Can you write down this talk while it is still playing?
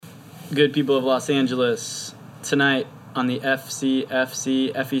Good people of Los Angeles, tonight on the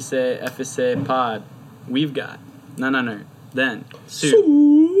FCFC pod, we've got none other than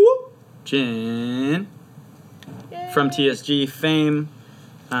Sue Jin from TSG fame.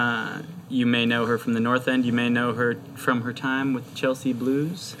 You may know her from the North End. You may know her from her time with the Chelsea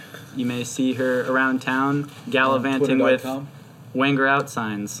Blues. You may see her around town gallivanting with Wenger out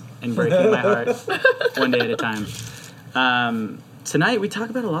signs and breaking my heart one day at a time. Tonight we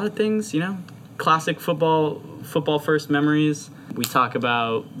talk about a lot of things, classic football first memories. We talk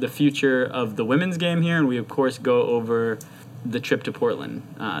about the future of the women's game here, and we of course go over the trip to Portland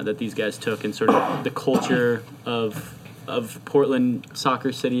that these guys took and sort of the culture of Portland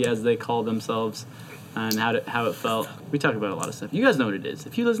Soccer City, as they call themselves, and how it felt. We talk about a lot of stuff. You guys know what it is.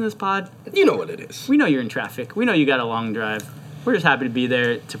 If you listen to this pod, you know what it is. We know you're in traffic. We know you got a long drive. We're just happy to be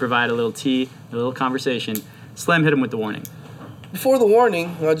there to provide a little tea, a little conversation. Slam, hit him with the warning. Before the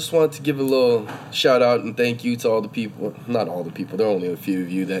warning, I just wanted to give a little shout out and thank you to all the people. Not all the people. There are only a few of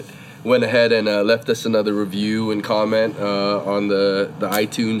you that went ahead and left us another review and comment on the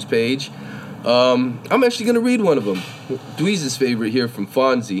iTunes page. I'm actually going to read one of them. Dweez's favorite here from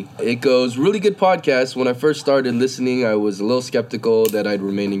Fonzie. It goes, really good podcast. When I first started listening, I was a little skeptical that I'd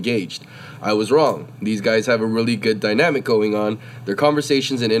remain engaged. I was wrong. These guys have a really good dynamic going on. Their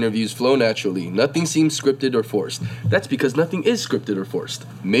conversations and interviews flow naturally. Nothing seems scripted or forced. That's because nothing is scripted or forced.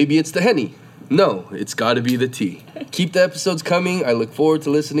 Maybe it's the Henny. No, it's got to be the tea. Keep the episodes coming. I look forward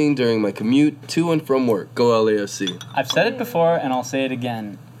to listening during my commute to and from work. Go LAFC. I've said it before, and I'll say it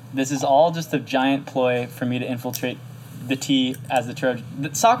again. This is all just a giant ploy for me to infiltrate the tea as the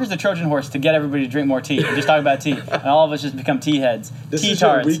Trojan. Soccer's the Trojan horse to get everybody to drink more tea and just talk about tea. And all of us just become tea heads.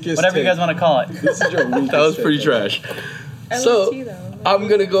 Tea-tards, whatever you guys want to call it. This is your weakest That was pretty trash. I love tea, though. I'm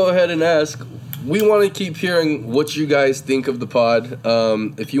going to go ahead and ask. We want to keep hearing what you guys think of the pod.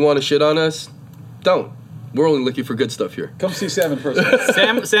 If you want to shit on us, don't. We're only looking for good stuff here. Come see Sam in person.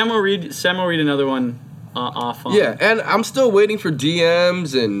 Sam will read another one off on. Yeah, and I'm still waiting for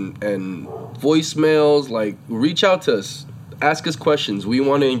DMs and voicemails. Like, reach out to us. Ask us questions. We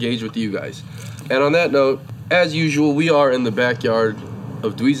want to engage with you guys. And on that note, as usual, we are in the backyard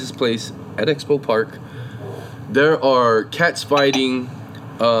of Dweez's place at Expo Park. There are cats fighting,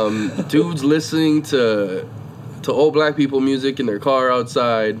 dudes listening to old black people music in their car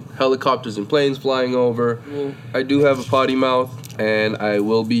outside, helicopters and planes flying over. I do have a potty mouth, and I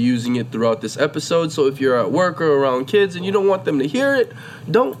will be using it throughout this episode, so if you're at work or around kids and you don't want them to hear it,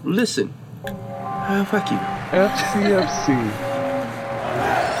 don't listen. Fuck you. FCFC.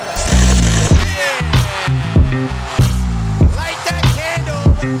 Light that candle.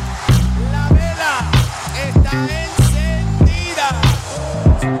 La vela está encendida.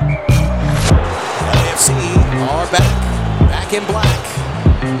 LAFC are back in black.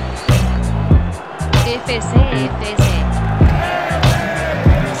 FCFC.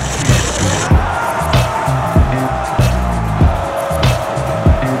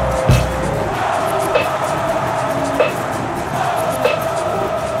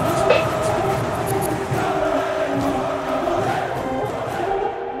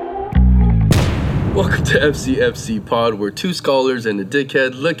 Welcome to FCFC Pod, where two scholars and a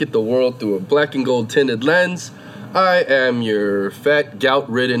dickhead look at the world through a black and gold tinted lens. I am your fat,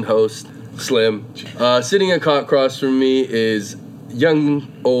 gout-ridden host, Slim. Sitting across from me is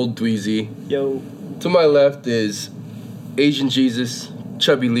young, old Dweezy. Yo. To my left is Asian Jesus,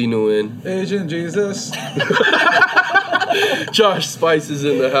 Chubby Lee Nguyen. Asian Jesus. Josh Spice is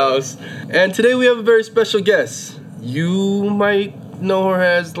in the house. And today we have a very special guest. You might know her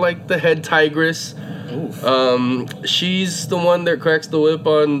as, like, the head tigress. Oof. She's the one that cracks the whip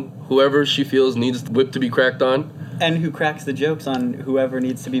on whoever she feels needs the whip to be cracked on. And who cracks the jokes on whoever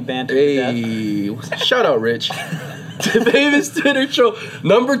needs to be bantered to death. Shout out, Rich. The famous Twitter troll.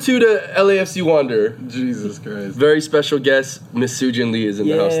 Number 2 to LAFC Wanderer. Jesus Christ. Very special guest, Miss Sujin Lee is in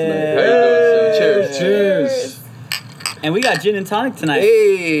the house tonight. How you doing, Sue? Cheers. And we got gin and tonic tonight.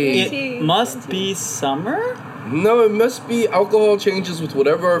 Hey. It must be summer? No, it must be alcohol changes with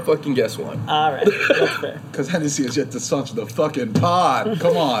whatever our fucking guests want. All right, that's fair. Because Hennessy has yet to sponsor the fucking pod.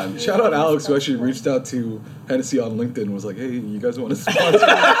 Come on. Shout out Alex, who actually reached out to Hennessy on LinkedIn and was like, hey, you guys want to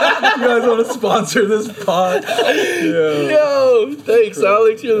sponsor this pod? Yo, thanks,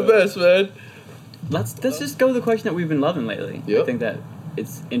 Alex. You're the best, man. Let's just go with the question that we've been loving lately. Yep. I think that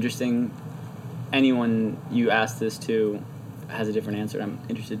it's interesting. Anyone you ask this to has a different answer. I'm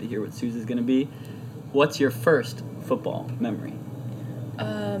interested to hear what Sue's going to be. What's your first football memory?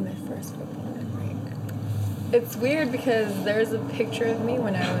 My first football memory. It's weird because there's a picture of me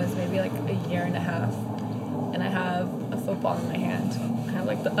when I was maybe like a year and a half, and I have a football in my hand. I have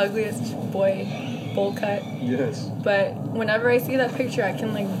like the ugliest boy bowl cut. Yes. But whenever I see that picture, I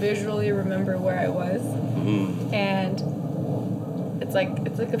can like visually remember where I was, and it's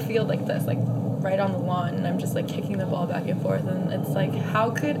like a field like this, like right on the lawn, and I'm just like kicking the ball back and forth, and it's like,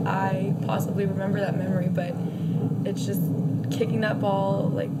 how could I possibly remember that memory? But it's just kicking that ball,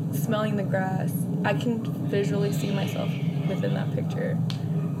 like smelling the grass. I can visually see myself within that picture.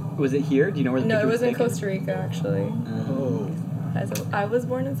 Was it here? Do you know where the No, picture it was in taken? Costa Rica actually. Oh. I was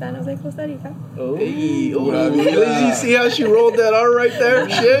born in San Jose, Costa Rica. Oh, Hey, Pura did vida. you see how she rolled that out right there?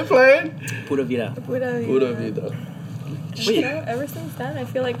 She ain't playing. pura vida. Pura vida. Pura vida. You know, ever since then, I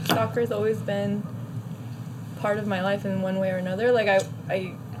feel like soccer's always been part of my life in one way or another. Like,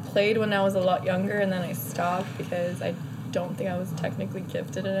 I played when I was a lot younger, and then I stopped because I don't think I was technically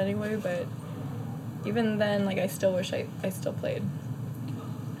gifted in any way, but even then, like, I still wish I still played.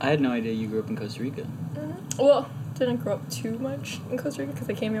 I had no idea you grew up in Costa Rica. Well, didn't grow up too much in Costa Rica because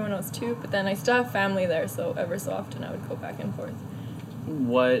I came here when I was 2, but then I still have family there, so ever so often I would go back and forth.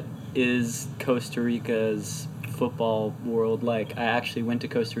 What is Costa Rica's football world like? I actually went to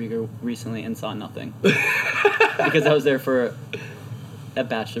Costa Rica recently and saw nothing. Because I was there for a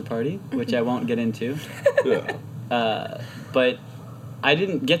bachelor party, which I won't get into. Yeah. But I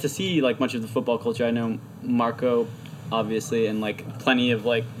didn't get to see like much of the football culture. I know Marco, obviously, and like plenty of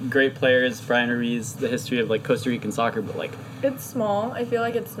like great players, Brian Ruiz, the history of like Costa Rican soccer, but like It's small. I feel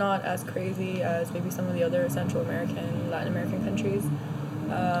like it's not as crazy as maybe some of the other Central American, Latin American countries.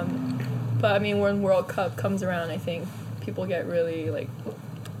 But I mean, when World Cup comes around, I think people get really like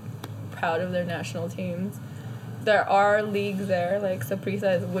proud of their national teams. There are leagues there, like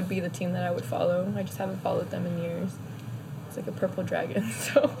Saprissa would be the team that I would follow. I just haven't followed them in years. It's like a purple dragon,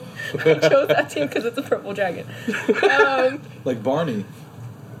 so I chose that team because it's a purple dragon. Like Barney.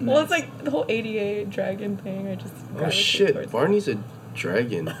 Well, it's like the whole 88 dragon thing. I just Oh gravitate shit, towards it. Barney's a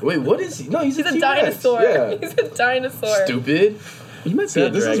dragon. Wait, what is he? No, he's He's a T-Rex. dinosaur. Yeah. He's a dinosaur. Stupid. you might be a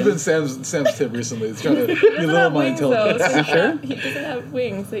Sam, this has dragon. been Sam's tip recently. It's trying to He doesn't belittle have my wings, though, intelligence. so he Sure? can't- He doesn't have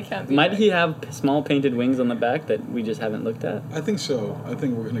wings, so he can't be. Might there. he have small painted wings on the back that we just haven't looked at? I think so. I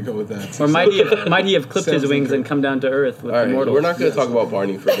think we're gonna go with that. Or might he have clipped his Sounds wings and incorrect. come down to earth with All right, immortals? we're not going Yes. to talk about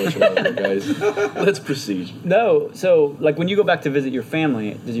Barney for much longer, guys. Let's proceed. No, so like when you go back to visit your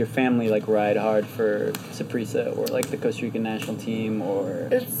family, does your family like ride hard for Saprissa or like the Costa Rican national team or?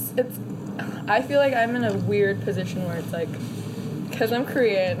 It's. I feel like I'm in a weird position where it's like, because I'm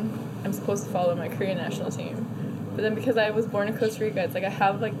Korean, I'm supposed to follow my Korean national team, but then because I was born in Costa Rica, it's like I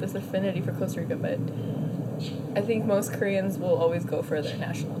have like this affinity for Costa Rica, but I think most Koreans will always go for their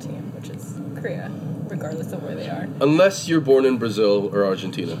national team, which is Korea, regardless of where they are. Unless you're born in Brazil or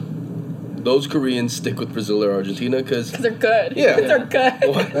Argentina. Those Koreans stick with Brazil or Argentina because... Because they're good. Yeah. Because they're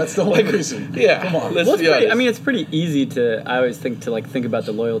good. That's the only reason. Yeah. Come on. Let's Well, it's be pretty, honest. I mean, it's pretty easy to. I always think to think about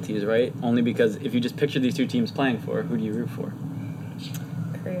the loyalties, right? Only because if you just picture these two teams playing for, who do you root for?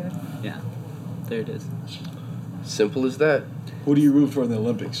 Korea. Yeah, there it is. Simple as that. Who do you root for in the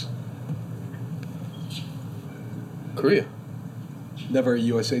Olympics? Korea. Never a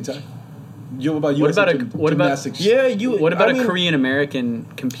USA tie. You know about What USA about a- gym- what about- gymnastics? Yeah, you... What about I mean, a Korean American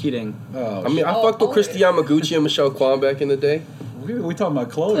competing? Oh, I mean, I Oh, fucked with oh, Christy Yamaguchi and Michelle Kwan back in the day. we talking about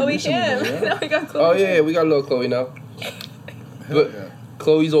Chloe. Chloe recently, Kim. though, Now we got Chloe. Oh, yeah, we got a little Chloe now. Hell But yeah.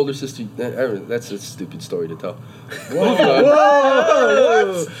 Chloe's older sister... That's a stupid story to tell. Whoa, Moving on.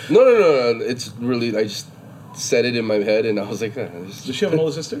 whoa, what? No. It's really... I just said it in my head and I was like... Does she have an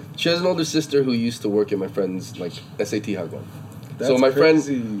older sister? She has an older sister who used to work at my friend's like SAT Hagwon. So That's my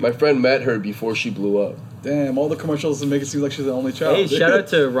crazy. friend met her before she blew up. Damn, all the commercials make it seem like she's the only child. Hey, shout out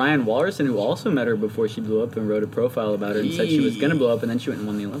to Ryan Wallerson, who also met her before she blew up and wrote a profile about her and said she was gonna blow up, and then she went and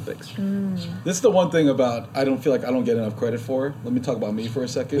won the Olympics. This is the one thing about I don't feel like I don't get enough credit for. Let me talk about me for a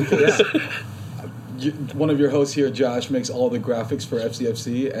second. 'Cause one of your hosts here, Josh, makes all the graphics for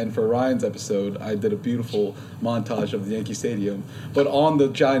FCFC, and for Ryan's episode, I did a beautiful montage of the Yankee Stadium. But on the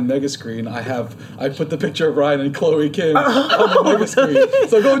giant mega screen, I put the picture of Ryan and Chloe Kim on the mega screen.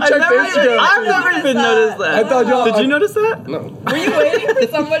 So go check the Instagram. I've feed. never even noticed that. I thought y'all. Did you notice that? No. Were you waiting for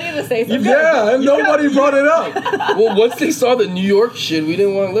somebody to say something? Yeah, and nobody brought it up. Well, once they saw the New York shit, we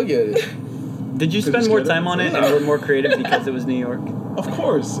didn't want to look at it. Did you spend just more get it? time on it and were more creative because it was New York? Of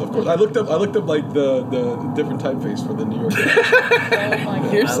course. I looked up like the different typeface for the New York. Oh my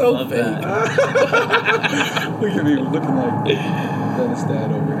God. You're I so love fake. that. Look at me looking like Dennis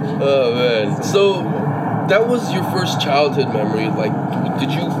Dad over here. Oh man. So that was your first childhood memory. Like,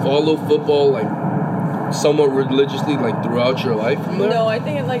 did you follow football like somewhat religiously like throughout your life from there? No, I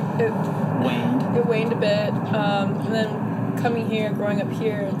think it Waned. waned a bit. And then coming here, growing up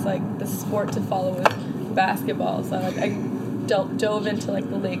here, it's like the sport to follow is basketball. So like I dove into like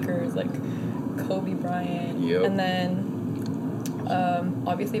the Lakers, like Kobe Bryant, Yep. and then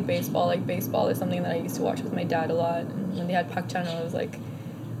obviously baseball. Like baseball is something that I used to watch with my dad a lot. And when they had Pac Channel, I was like,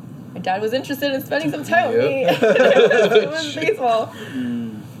 my dad was interested in spending some time with me. It was baseball.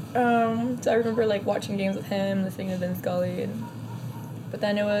 So I remember like watching games with him, listening to Vin Scully, but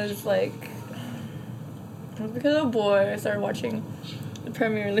then it was because of a boy I started watching the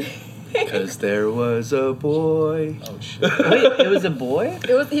Premier League. Because there was a boy. Oh shit. Wait, it was a boy?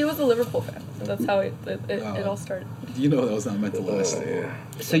 He was a Liverpool fan. And that's how it all started. You know that was not meant to last. Yeah.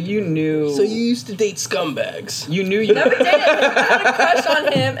 So you knew. So you used to date scumbags. You knew you. Never did. I had a crush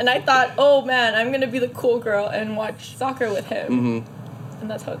on him, and I thought, oh man, I'm gonna be the cool girl and watch soccer with him. Mm-hmm. And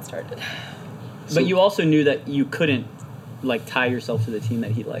that's how it started. But you also knew that you couldn't like tie yourself to the team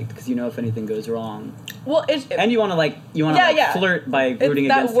that he liked because you know if anything goes wrong. Well, And you want to flirt by rooting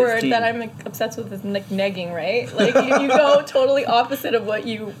it's against that word his team. that I'm like, obsessed with is negging, right? Like you go totally opposite of what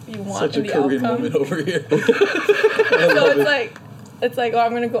you want Such in a the Korean outcome. moment over here. So it's like, oh,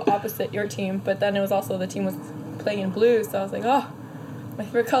 I'm gonna go opposite your team, but then it was also the team was playing in blue, so I was like, oh, my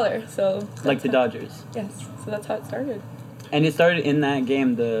favorite color. So like the Dodgers. Yes, so that's how it started. And it started in that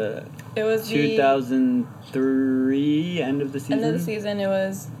game, It was 2003 end of the season. End of the season. It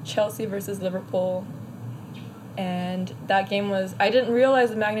was Chelsea versus Liverpool, and that game was. I didn't realize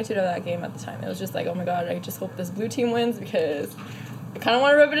the magnitude of that game at the time. It was just like, oh my god, I just hope this blue team wins because I kind of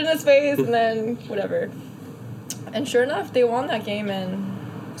want to rub it in his face, and then whatever. And sure enough, they won that game, and.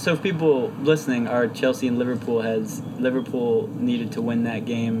 So if people listening are Chelsea and Liverpool heads, Liverpool needed to win that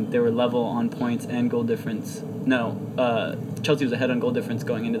game. They were level on points and goal difference. No, Chelsea was ahead on goal difference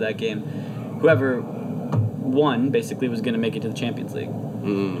going into that game. Whoever won basically was going to make it to the Champions League.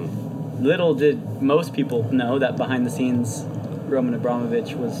 Little did most people know that behind the scenes, Roman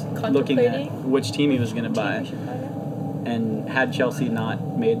Abramovich was looking at which team he was going to buy. And had Chelsea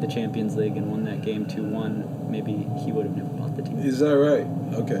not made the Champions League and won that game 2-1, maybe he would have never bought the team. Is that right?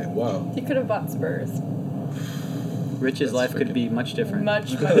 Okay, wow. He could have bought Spurs. Rich's life could be much different.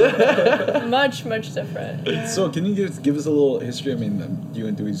 Much different. much different. Yeah. So can you give us a little history? I mean, you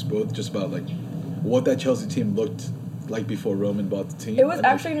and Dewey's both just about like what that Chelsea team looked like before Roman bought the team. It was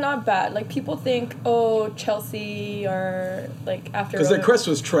actually not bad. Like people think, oh, Chelsea are like after. Because their crest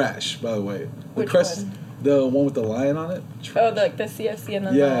was trash, by the way. The Which crest, one? the one with the lion on it. Oh, the CFC and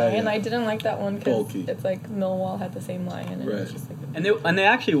then Yeah, the lion. yeah. I didn't like that one because Bulky. it's like Millwall had the same lion. And it was Right. just like, And they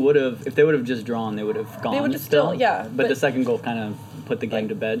actually would have, if they would have just drawn, they would have gone. They would have still, yeah, But but- the second goal kind of put the game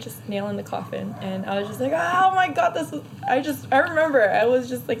to bed. just nail in the coffin. And I was just like, oh my god, this was. I remember I was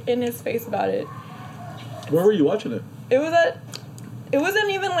just like in his face about it. Where were you watching it? It wasn't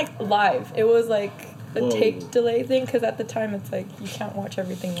even like live. It was like a Whoa. tape delay thing because at the time it's like you can't watch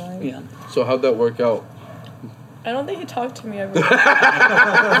everything live. Yeah. So how'd that work out? I don't think he talked to me ever. Was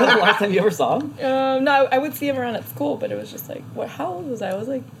that the last time you ever saw him? No, I would see him around at school, but it was just like, what? How old was I? I was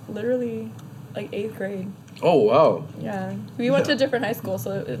like literally like 8th grade. Oh wow. Yeah, we went to a different high school,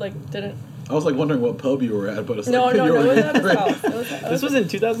 so it like didn't. I was like wondering what pub you were at, but it's No, like it you were wasn't at his right. house. This was in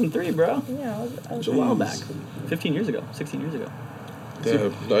 2003, bro. Yeah, I was A while back. Jeez. 15 years ago. 16 years ago.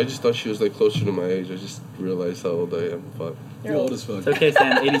 Damn. No, I just thought she was like closer to my age. I just realized how old I am. Fuck. You're old as fuck. It's okay,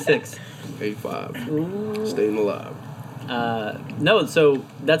 Sam. 86. 85. Staying alive. No, so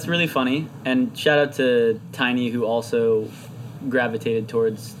that's really funny. And shout out to Tiny, who also gravitated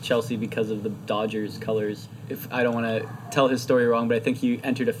towards Chelsea because of the Dodgers colors. If I don't want to tell his story wrong, but I think he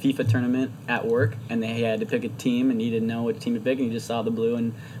entered a FIFA tournament at work, and he had to pick a team, and he didn't know what team to pick, and he just saw the blue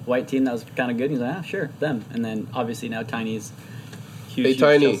and white team that was kind of good. And he's like, sure, them. And then obviously now Tiny's huge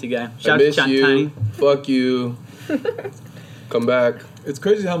Tiny. Chelsea guy. I Shout miss out to you. Tiny. Fuck you. Come back. It's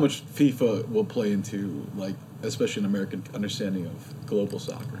crazy how much FIFA will play into, like, especially an American understanding of global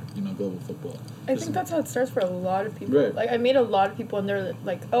soccer, global football. I think that's how it starts for a lot of people. Right. Like I made a lot of people, and they're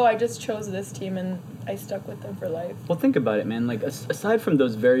like, "Oh, I just chose this team, and I stuck with them for life." Well, think about it, man. Like, aside from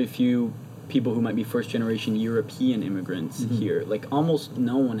those very few people who might be first-generation European immigrants here, like, almost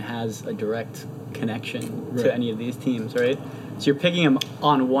no one has a direct connection to any of these teams, right? So you're picking them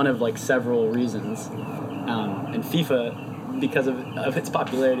on one of, like, several reasons. And FIFA, because of its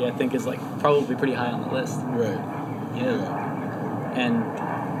popularity, I think is, like, probably pretty high on the list. Right. Yeah.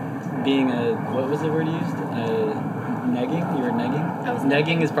 And being what was the word you used? Negging? You were negging? I was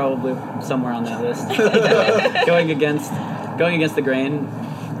Negging is probably somewhere on that list. going against the grain.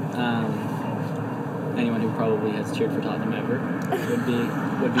 Anyone who probably has cheered for Tottenham ever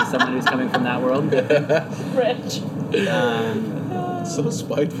would be someone who's coming from that world. Rich. So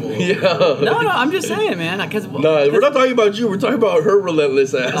spiteful. Yeah. No, I'm just saying, man. Because No, we're not talking about you. We're talking about her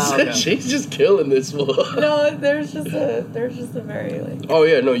relentless ass. Oh, okay. She's just killing this fool. No, there's just a very like. Oh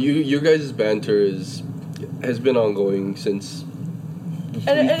yeah, no, your guys' banter has been ongoing since we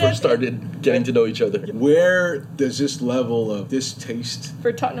first started getting to know each other. Where does this level of distaste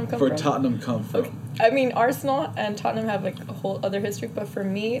For Tottenham come for from? Tottenham come from? Okay. I mean, Arsenal and Tottenham have like a whole other history, but for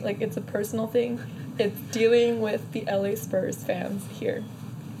me, like it's a personal thing. It's dealing with the LA Spurs fans here.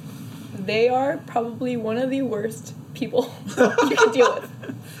 They are probably one of the worst people you can deal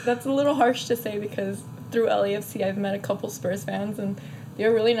with. That's a little harsh to say because through LAFC I've met a couple Spurs fans and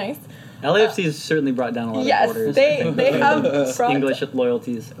they're really nice. LAFC has certainly brought down a lot Yes, of borders. they have brought English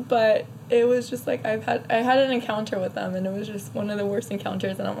loyalties. but it was just like I had an encounter with them and it was just one of the worst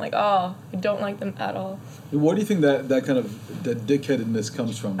encounters and I'm like, oh, I don't like them at all. What do you think that kind of that dickheadedness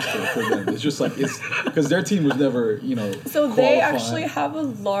comes from for them? It's just like it's because their team was never So they qualifying. actually have a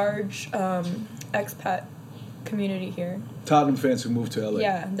large expat community here. Tottenham fans who moved to LA.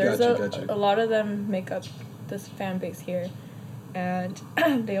 Yeah, there's gotcha. a lot of them make up this fan base here, and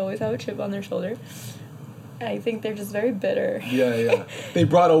they always have a chip on their shoulder. I think they're just very bitter. Yeah. They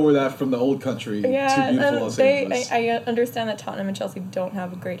brought over that from the old country Yeah, to beautiful and Los Angeles. I understand that Tottenham and Chelsea don't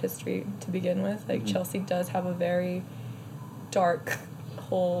have a great history to begin with. Like Chelsea does have a very dark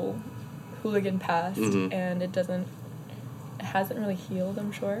whole hooligan past, and it hasn't really healed.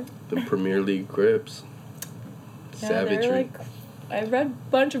 I'm sure. The Premier League Crips. Yeah, Savagery. they're like, I read a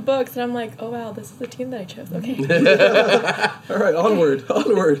bunch of books and I'm like, oh wow, this is the team that I chose. Okay. All right,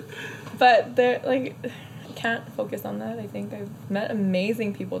 onward. But they're like, I can't focus on that. I think I've met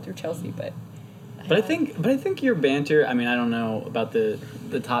amazing people through Chelsea, but I think your banter. I mean, I don't know about the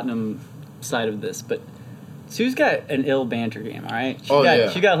Tottenham side of this, but Sue's got an ill banter game. All right.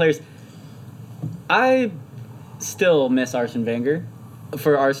 She got hilarious. I still miss Arsene Wenger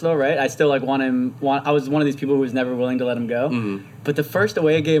for Arsenal, right? I still want him. I was one of these people who was never willing to let him go. Mm-hmm. But the first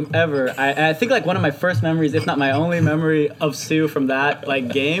away game ever, I think one of my first memories, if not my only memory of Sue from that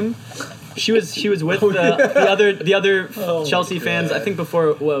game. She was with the other Chelsea fans. I think before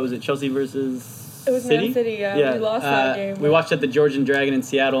what was it? Chelsea versus it was City? Man City. Yeah, we lost that game. We watched at the Georgian Dragon in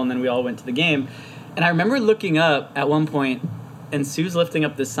Seattle, and then we all went to the game. And I remember looking up at one point, and Sue's lifting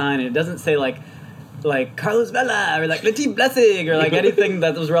up this sign, and it doesn't say like Carlos Vela or like Latif Blessing or like anything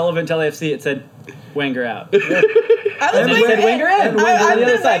that was relevant to LAFC. It said Wenger out. I was Said Wenger in on the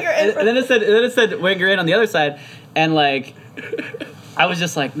other side. Wenger in. And then it said Wenger in on the other side, and like I was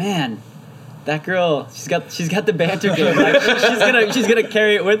just like, man, that girl, she's got the banter game. Like, she's gonna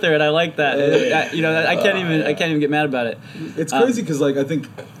carry it with her, and I like that. I can't even get mad about it. It's crazy because I think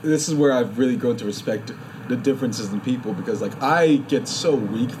this is where I've really grown to respect the differences in people because I get so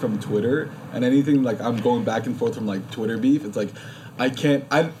weak from Twitter and anything I'm going back and forth from Twitter beef. It's I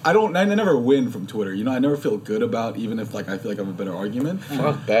never win from Twitter. I never feel good about even if I feel like I have a better argument.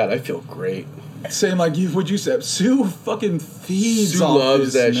 Fuck that. I feel great. Same like what you said. Sue fucking feeds Sue off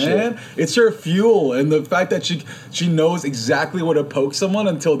loves this, that man. shit. It's her fuel, and the fact that she knows exactly where to poke someone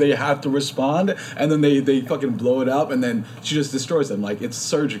until they have to respond, and then they fucking blow it up, and then she just destroys them. It's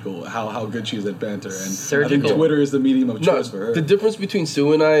surgical how good she is at banter, and I think Surgical. Twitter is the medium of choice for her. The difference between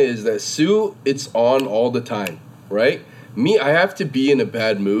Sue and I is that Sue, it's on all the time, right? Me, I have to be in a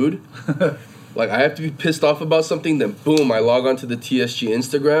bad mood. I have to be pissed off about something, then boom, I log onto the TSG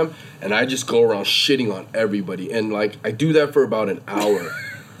Instagram, and I just go around shitting on everybody. And, I do that for about an hour.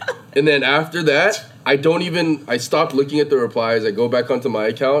 And then after that, I stop looking at the replies, I go back onto my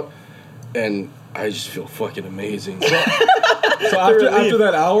account, and I just feel fucking amazing. So after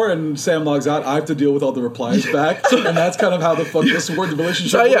that hour and Sam logs out, I have to deal with all the replies back, and that's kind of how this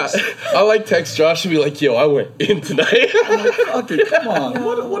relationship So, yeah, works. I'll text Josh and be like, yo, I went in tonight. Okay, come on.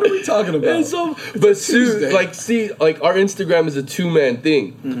 What are we talking about? And so, but Sue, Tuesday. our Instagram is a two-man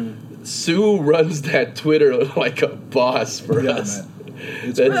thing. Mm-hmm. Sue runs that Twitter like a boss for us. Man.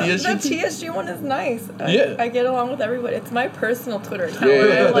 It's That great. The TSG TSG one is nice. Yeah. I get along with everybody. It's my personal Twitter account. Yeah,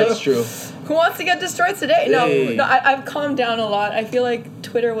 where I'm that's true. Who wants to get destroyed today? Hey. No, I've calmed down a lot. I feel like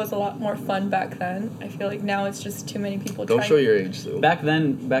Twitter was a lot more fun back then. I feel like now it's just too many people Don't trying. show your age, Sue. Back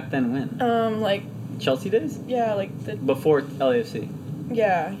then when? Chelsea days? Yeah, like the Before LAFC.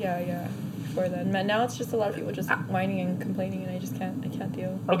 yeah. Before then, man. Now it's just a lot of people just whining and complaining, and I can't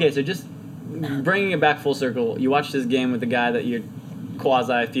deal. Okay, so just bringing it back full circle, you watch this game with the guy that you're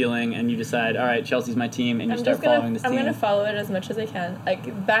quasi feeling, and you decide, all right, Chelsea's my team, and you start following this team. I'm gonna follow it as much as I can.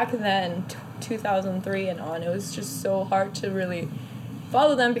 Like back then, 2003 and on, it was just so hard to really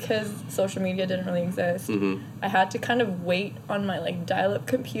follow them because social media didn't really exist. Mm-hmm. I had to kind of wait on my dial-up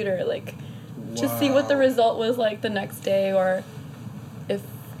computer, to see what the result was the next day, or if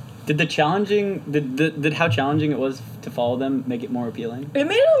Did the challenging did how challenging it was to follow them make it more appealing? it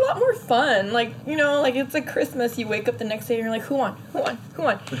made it a lot more fun. Like, you know, like it's like Christmas, you wake up the next day and you're like, who won?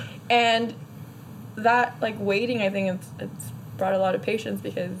 And that like waiting, I think it's brought a lot of patience,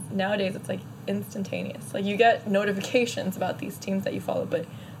 because nowadays it's like instantaneous. Like you get notifications about these teams that you follow, but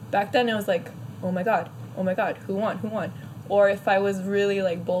back then it was like, oh my god, who won? Or if I was really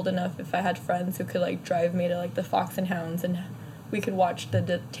like bold enough, if I had friends who could like drive me to like the Fox and Hounds and we could watch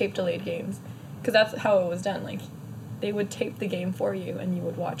the tape delayed games, because that's how it was done. Like they would tape the game for you and you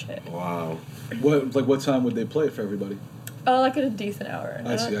would watch it. Wow. What time would they play it for everybody? Like at a decent hour.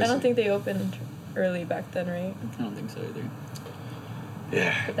 I see. I don't think they opened early back then, right? I don't think so either.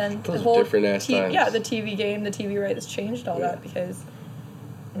 Yeah. But then Those the are whole different ass times. yeah, the TV game, the TV rights changed all that, because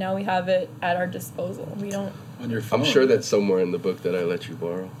now we have it at our disposal. We don't. On your phone. I'm sure that's somewhere in the book that I let you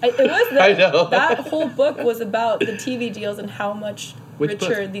borrow. It was I know. that whole book was about the TV deals and how much Which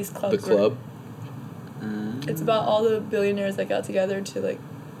richer book? these The clubs club. were. It's about all the billionaires that got together to like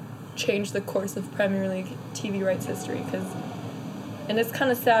change the course of Premier League TV rights history. And it's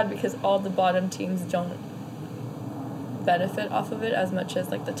kind of sad because all the bottom teams don't benefit off of it as much as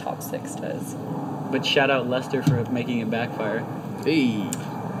like the top 6 does. But shout out Leicester for making it backfire. Hey.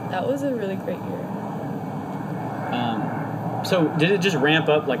 That was a really great year. So did it just ramp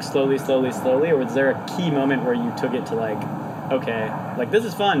up like slowly, or was there a key moment where you took it to like, okay, like this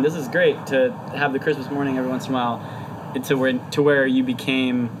is fun, this is great to have the Christmas morning every once in a while, to where you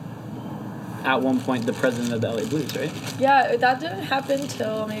became at one point the president of the LA Blues, right? Yeah, that didn't happen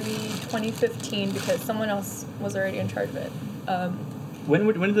till maybe 2015 because someone else was already in charge of it. When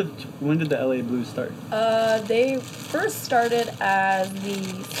did the LA Blues start? They first started as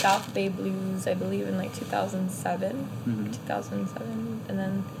the South Bay Blues, I believe, in like 2007, and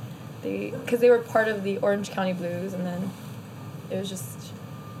then because they were part of the Orange County Blues, and then it was just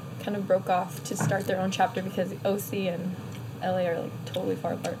kind of broke off to start their own chapter because OC and LA are like totally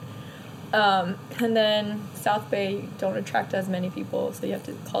far apart. And then South Bay don't attract as many people, so you have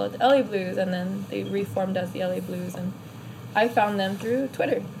to call it the LA Blues, and then they reformed as the LA Blues, and I found them through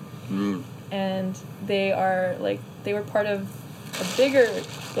Twitter. And they were part of a bigger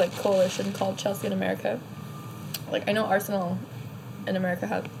like coalition called Chelsea in America. Like I know Arsenal in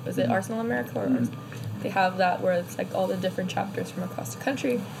America is it Arsenal America or they have that where it's like all the different chapters from across the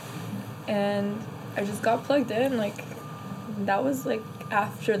country. And I just got plugged in, like that was like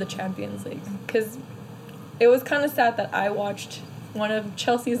after the Champions League, because it was kind of sad that I watched one of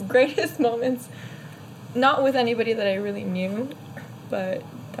Chelsea's greatest moments, not with anybody that I really knew, but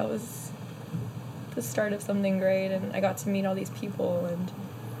that was the start of something great, and I got to meet all these people, and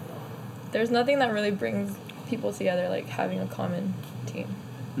there's nothing that really brings people together like having a common team.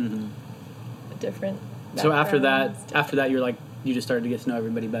 A different So after backgrounds. that, you're like, you just started to get to know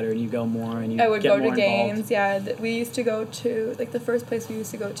everybody better, and you go more, and you I would get go more to games. involved. Yeah, we used to go to like the first place we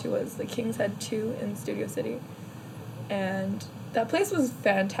used to go to was the King's Head 2 in Studio City, and that place was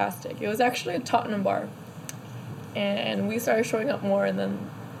fantastic. It was actually a Tottenham bar, and we started showing up more. And then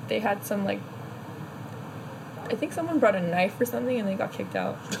they had some like, I think someone brought a knife or something, and they got kicked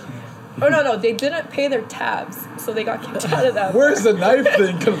out. Oh no, they didn't pay their tabs, so they got kicked out of that. Where's the knife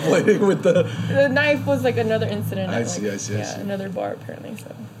thing conflating with the... The knife was like another incident. I at, see. Yeah, another bar apparently.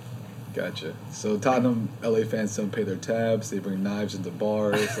 So. Gotcha. So Tottenham, LA fans don't pay their tabs. They bring knives into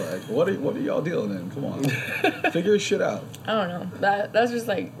bars. Like, what are y'all dealing in? Come on, figure shit out. I don't know. That's just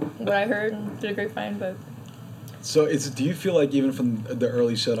like what I heard through the grapevine, but. So do you feel like even from the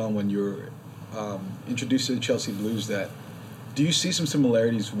early set on when you were introduced to the Chelsea Blues, that do you see some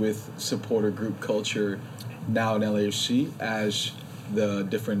similarities with supporter group culture now in LAFC as the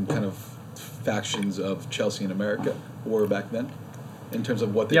different kind of factions of Chelsea in America were back then, in terms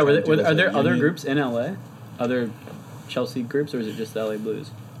of what they are there other groups in LA, other Chelsea groups, or is it just the LA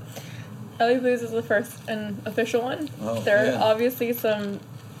Blues? LA Blues is the first and official one. Oh, there yeah. are obviously some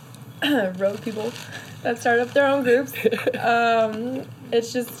rogue people that start up their own groups.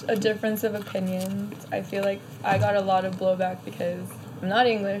 It's just a difference of opinions. I feel like I got a lot of blowback because I'm not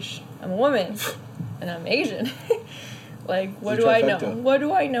English, I'm a woman, and I'm Asian. Like, what do I know? What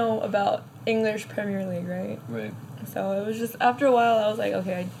do I know about English Premier League, right? Right. So it was just, after a while, I was like,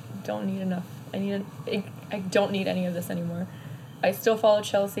 okay, I don't need enough. I don't need any of this anymore. I still follow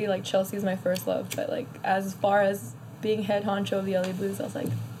Chelsea. Like, Chelsea is my first love. But, like, as far as being head honcho of the LA Blues, I was like,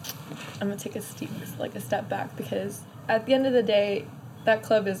 I'm going to take a step back, because at the end of the day, that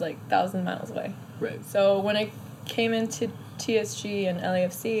club is, like, 1,000 miles away. Right. So when I came into TSG and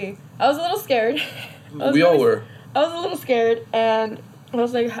LAFC, I was a little scared. We all were. I was a little scared, and I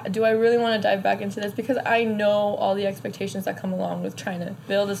was like, do I really want to dive back into this? Because I know all the expectations that come along with trying to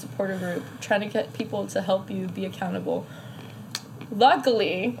build a supporter group, trying to get people to help you be accountable.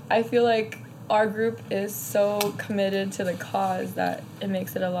 Luckily, I feel like our group is so committed to the cause that it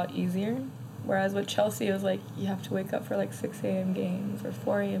makes it a lot easier. Whereas with Chelsea, it was like, you have to wake up for like 6 a.m. games or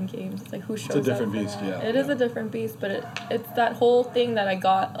 4 a.m. games. It's like, who shows up? It's a different for beast, that? yeah. It is a different beast, but it's that whole thing that I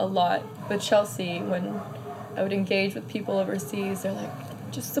got a lot with Chelsea when I would engage with people overseas. They're like,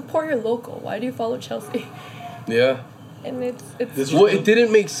 just support your local. Why do you follow Chelsea? Yeah. And it's Well, it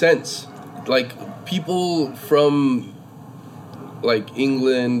didn't make sense. Like, people from, like,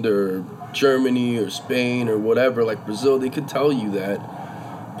 England or Germany or Spain or whatever, like Brazil, they could tell you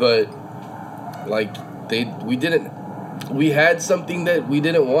that. But, like, we had something that we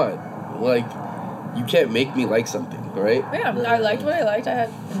didn't want. Like, you can't make me like something, right? Yeah, I liked what I liked. I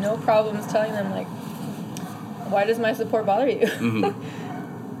had no problems telling them, like, why does my support bother you?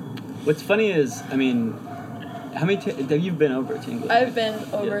 Mm-hmm. What's funny is, I mean, how many have you been over to England? I've been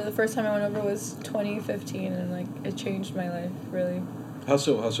over. Yeah. The first time I went over was 2015, and, like, it changed my life, really. How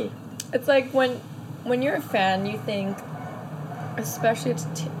so? It's like when you're a fan, you think, especially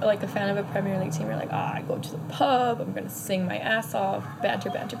like a fan of a Premier League team, you're like, I go to the pub, I'm going to sing my ass off, banter.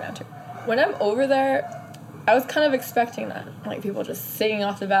 When I'm over there, I was kind of expecting that. Like, people just singing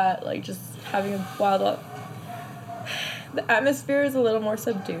off the bat, like, just having a wild up. The atmosphere is a little more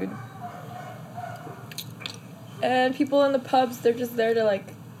subdued. And people in the pubs, they're just there to,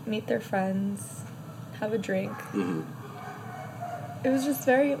 like, meet their friends, have a drink. Mm-hmm. It was just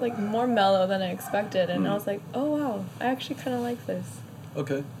very, like, more mellow than I expected. And I was like, oh, wow, I actually kind of like this.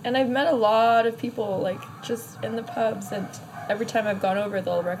 Okay. And I've met a lot of people, like, just in the pubs. And every time I've gone over,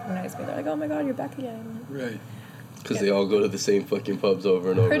 they'll recognize me. They're like, oh, my God, you're back again. Right. Because they all go to the same fucking pubs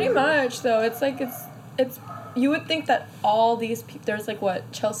over and over. Pretty much, though. It's like, it's you would think that all these people, there's, like,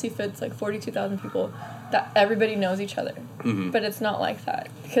 what, Chelsea fits, like, 42,000 people, that everybody knows each other. Mm-hmm. But it's not like that.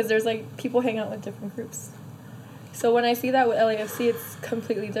 Because there's, like, people hang out with different groups. So when I see that with LAFC, it's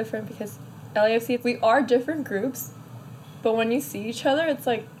completely different because LAFC, we are different groups, but when you see each other, it's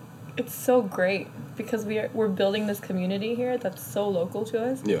like, it's so great because we're building this community here that's so local to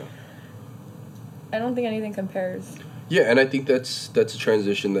us. Yeah. I don't think anything compares. Yeah, and I think that's a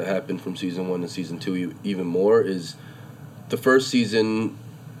transition that happened from season 1 to season 2 even more. Is the first season,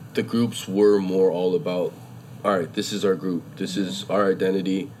 the groups were more all about, all right, this is our group, this is our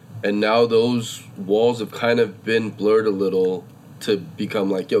identity. And now those walls have kind of been blurred a little to become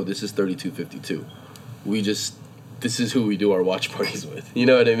like, yo, this is 3252. This is who we do our watch parties with. You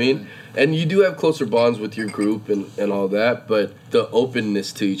know what I mean? And you do have closer bonds with your group and all that, but the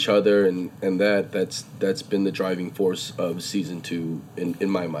openness to each other and that's been the driving force of season 2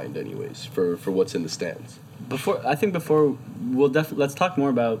 in my mind anyways, for what's in the stands. Before we'll let's talk more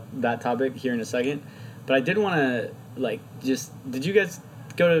about that topic here in a second. But I did want to, like, did you guys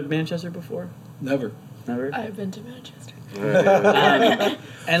go to Manchester before? Never. I've been to Manchester.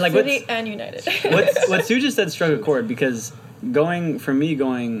 And like City and United. what Sue just said struck a chord because going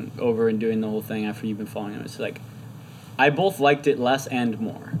over and doing the whole thing after you've been following it, it's like I both liked it less and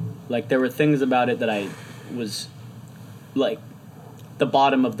more. Like there were things about it that I was like the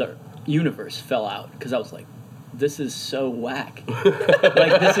bottom of the universe fell out because I was like, this is so whack.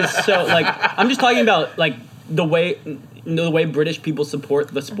 Like this is so like I'm just talking about like the way British people support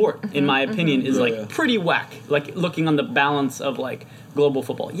the sport, in my opinion, is like pretty whack. Like looking on the balance of like global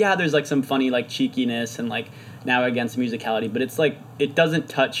football. Yeah, there's like some funny like cheekiness and like now against musicality, but it's like it doesn't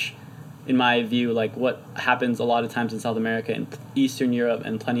touch, in my view, like what happens a lot of times in South America and Eastern Europe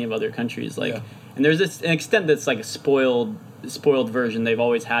and plenty of other countries. Like, and there's an extent that's like a spoiled version. They've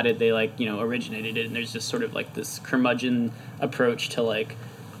always had it. They like originated it, and there's just sort of like this curmudgeon approach to like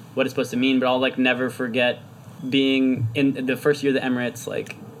what it's supposed to mean. But I'll like never forget being in the first year of the Emirates,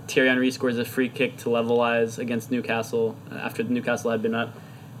 like Thierry Henry scores a free kick to levelize against Newcastle after Newcastle had been up,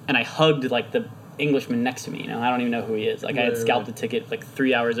 and I hugged like the Englishman next to me. I don't even know who he is. Like I had scalped the ticket like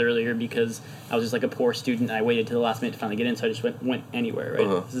 3 hours earlier because I was just like a poor student and I waited till the last minute to finally get in, so I just went anywhere.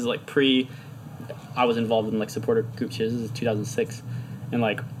 Right. This is like I was involved in like supporter group shit. This is 2006, and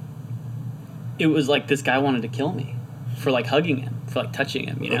like it was like this guy wanted to kill me for like hugging him, for like touching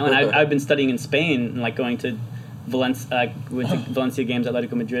him, And I've been studying in Spain and like going to Valencia games,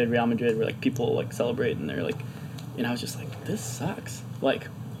 Atletico Madrid, Real Madrid, where like people like celebrate and they're like, and I was just like, this sucks. Like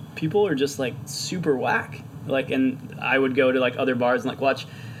people are just like super whack. Like, and I would go to like other bars and like watch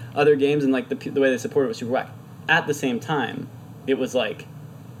other games and like the way they support it was super whack. At the same time, it was like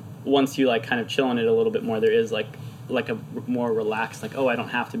once you like kind of chill on it a little bit more, there is like a more relaxed, like, oh, I don't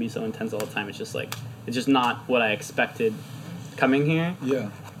have to be so intense all the time. It's just like, it's just not what I expected coming here. Yeah.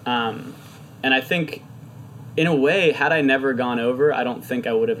 And I think, in a way, had I never gone over, I don't think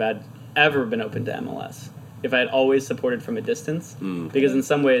I would have ever been open to MLS. If I had always supported from a distance. Because in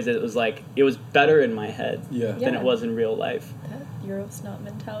some ways it was like, it was better in my head Yeah. than it was in real life. That Euro snot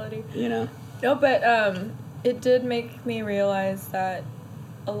mentality. You know? No, but it did make me realize that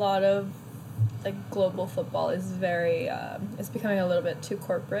a lot of like global football is very it's becoming a little bit too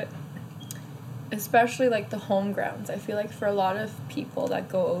corporate, especially like the home grounds. I feel like for a lot of people that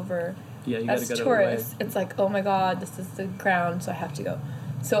go over Yeah, you gotta as go to the way. tourists, it's like, oh my god, this is the ground, so I have to go.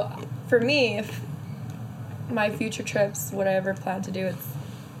 So for me, if my future trips, what I ever plan to do,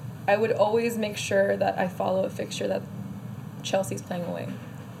 I would always make sure that I follow a fixture that Chelsea's playing away.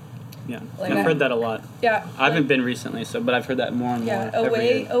 Yeah, Like I've I- heard that a lot. Yeah. I haven't been recently, but I've heard that more and more. Yeah, every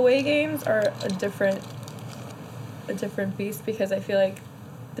year. away games are a different beast, because I feel like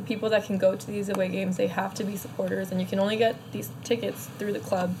the people that can go to these away games, they have to be supporters, and you can only get these tickets through the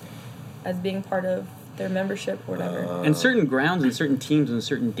club as being part of their membership or whatever. And certain grounds and certain teams and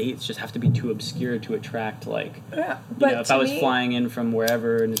certain dates just have to be too obscure to attract, like, Yeah, you but know, if to I was me, flying in from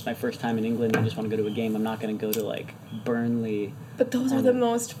wherever and it's my first time in England and I just want to go to a game, I'm not going to go to, like, Burnley. but those are the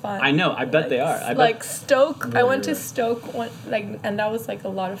most fun. I know, I bet they are. I bet, Like Stoke, I went to Right. Stoke and that was like a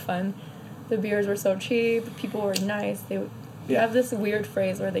lot of fun. The beers were so cheap. People were nice. They Yeah. have this weird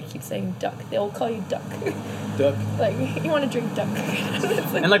phrase where they keep saying duck. They'll call you duck. Duck. Like, you want to drink duck.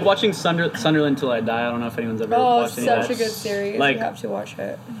 It's like, and, like, watching Sunderland Till I Die, I don't know if anyone's ever oh, watched any of such that. a good series. Like, You have to watch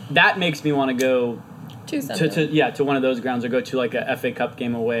it. that makes me want to go To Sunderland. to one of those grounds, or go to, like, a FA Cup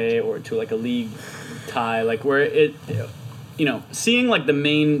game away, or to, like, a league tie, like, where it, you know, seeing, like, the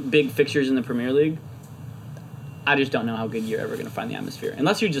main big fixtures in the Premier League, I just don't know how good you're ever going to find the atmosphere.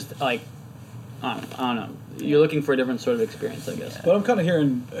 Unless you're just, like, I don't know. You're looking for a different sort of experience, I guess. But I'm kind of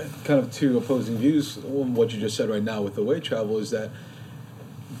hearing kind of two opposing views on what you just said right now with away travel, is that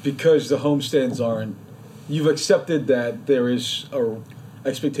because the homestands aren't, you've accepted that there is a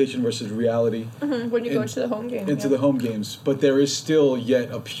expectation versus reality When you go in- to the home game. into yeah. the home games, but there is still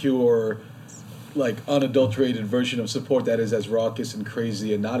yet a pure, like, unadulterated version of support that is as raucous and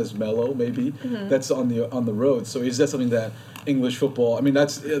crazy and not as mellow, maybe, that's on the road. So is that something that English football, I mean,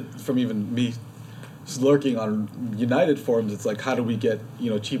 that's from even me lurking on United forums, it's like, how do we get, you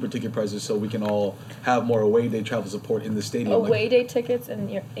know, cheaper ticket prices so we can all have more away day travel support in the stadium? Away day tickets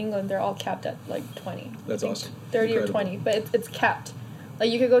in England, they're all capped at like 20. That's I think awesome. 30 Incredible. or 20, but it's capped. Like,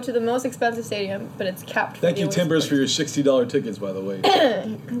 you could go to the most expensive stadium, but it's capped. Thank the you, away Timbers, for supporters. your $60 tickets, by the way.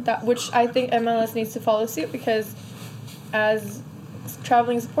 That, which I think MLS needs to follow suit, because as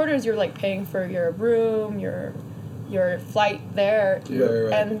traveling supporters, you're like paying for your room, your flight there,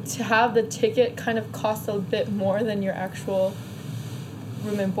 Right. and to have the ticket kind of cost a bit more than your actual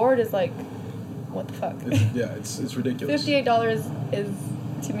room and board is like, what the fuck? It's ridiculous. $58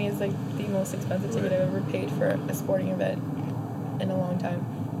 is, to me, is like the most expensive ticket I've ever paid for a sporting event in a long time.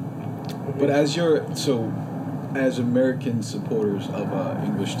 But as American supporters of an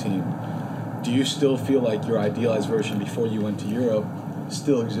English team, do you still feel like your idealized version before you went to Europe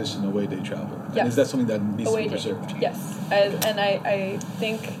still exists in away day travel? And Yes. is that something that needs Away to be day. preserved? Yes, and I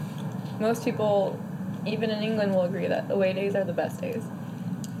think most people, even in England, will agree that away days are the best days,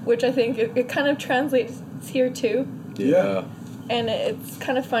 which I think it kind of translates here too, Yeah. and it's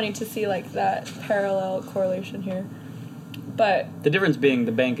kind of funny to see like that parallel correlation here. But The difference being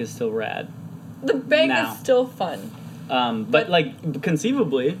the bank is still rad. the bank Now. is still fun. But like,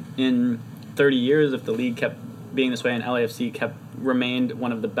 conceivably, in 30 years, if the league kept being this way and LAFC remained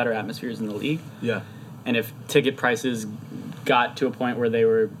one of the better atmospheres in the league, Yeah. and if ticket prices got to a point where they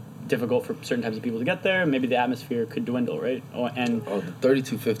were difficult for certain types of people to get there, maybe the atmosphere could dwindle, right? And Oh, the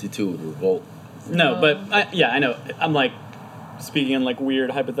 3252 would revolt. no, but I know. I'm like speaking in like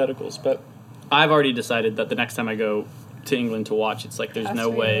weird hypotheticals, but I've already decided that the next time I go to England to watch, it's like there's Has no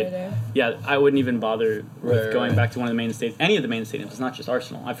to be way. away day. Yeah, I wouldn't even bother with Right, going right. back to one of the main stadiums. Any of the main stadiums. It's not just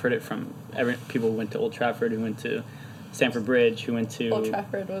Arsenal. I've heard it from people who went to Old Trafford, who went to Stamford Bridge, who went to. Old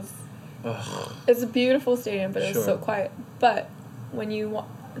Trafford was. It's a beautiful stadium, but it's Sure. so quiet. But when you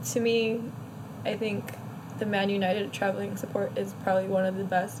to me, I think the Man United traveling support is probably one of the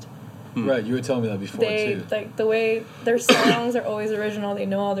best. Right, you were telling me that before, They too. like the way their songs are always original. They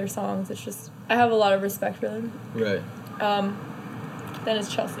know all their songs. It's just I have a lot of respect for them. Right. Then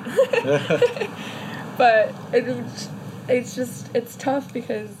it's Chelsea, but it's tough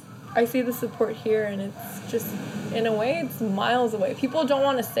because I see the support here, and it's just in a way it's miles away. People don't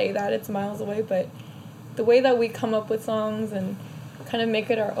want to say that it's miles away, but the way that we come up with songs and kind of make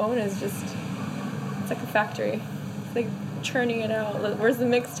it our own is just it's like a factory. It's like churning it out. Like, where's the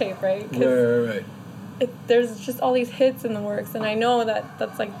mixtape, right? 'Cause Right. there's just all these hits in the works, and I know that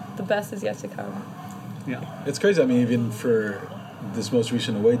that's like the best is yet to come. Yeah. It's crazy. I mean, even for this most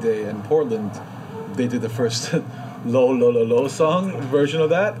recent away day in Portland, they did the first low song version of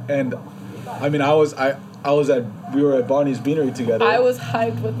that, and I mean, we were at Barney's Beanery together. I was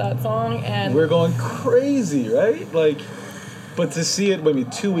hyped with that song, and we're going crazy, right? Like, but to see it maybe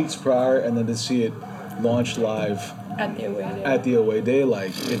 2 weeks prior, and then to see it launched live at the away day. At the away day,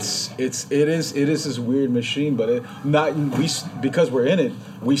 like it is this weird machine, but because we're in it,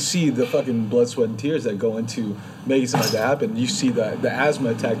 we see the fucking blood, sweat, and tears that go into making something like that happen. You see the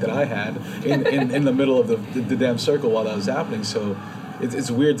asthma attack that I had in the middle of the damn circle while that was happening. So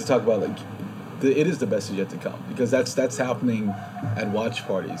it's weird to talk about like it is the best is yet to come, because that's happening at watch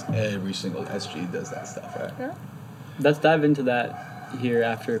parties. Every single SG does that stuff, right? Yeah. Let's dive into that here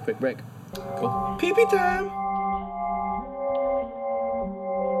after a quick break. Cool. Pee-pee time.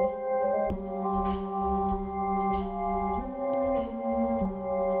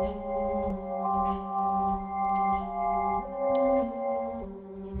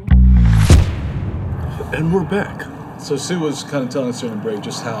 And we're back. So Sue was kind of telling us during the break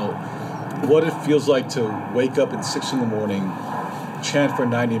just what it feels like to wake up at 6 a.m, chant for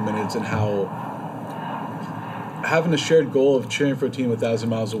 90 minutes, and how having a shared goal of cheering for a team 1,000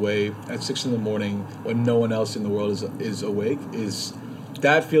 miles away at 6 a.m. when no one else in the world is awake, is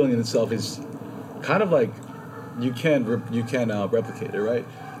that feeling in itself is kind of like you can't replicate it, right?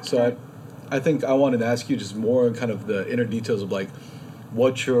 So I think I wanted to ask you just more on kind of the inner details of like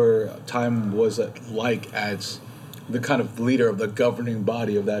what your time was like as the kind of leader of the governing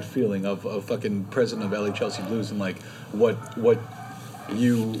body of that feeling of fucking president of LA Chelsea Blues, and like what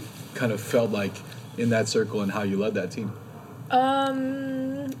you kind of felt like in that circle and how you led that team. I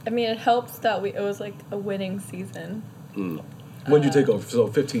mean, it helps that it was like a winning season. When did you take over? So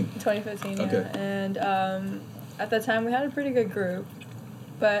 15. 2015, yeah. Okay. And at that time we had a pretty good group,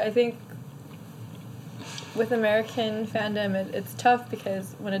 but I think with American fandom, it's tough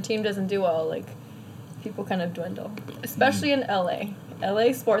because when a team doesn't do well, like, people kind of dwindle. Especially in LA.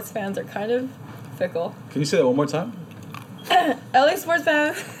 LA sports fans are kind of fickle. Can you say that one more time? LA sports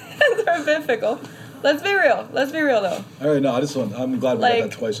fans are a bit fickle. Let's be real though. All right, no, I'm glad we got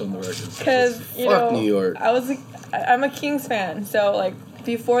that twice on the record. Because, Fuck New York. I'm a Kings fan, so, like,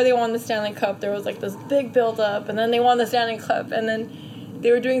 before they won the Stanley Cup, there was, like, this big build-up, and then they won the Stanley Cup, and then they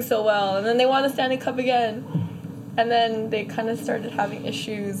were doing so well, and then they won the Stanley Cup again, and then they kind of started having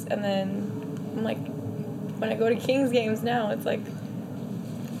issues, and then I'm like, when I go to Kings games now, it's like,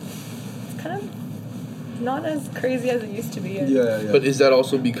 it's kind of not as crazy as it used to be. Yeah. But is that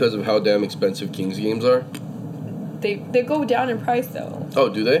also because of how damn expensive Kings games are? They go down in price, though. Oh,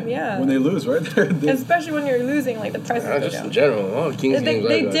 do they? Yeah. When they lose, right? Especially when you're losing, like, the prices go Just down. in general. Kings games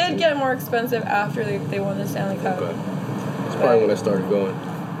They did get more expensive after they won the Stanley Cup. Okay. That's probably when I started going.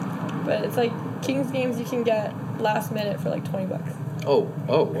 But it's like Kings games you can get last minute for like $20. Oh,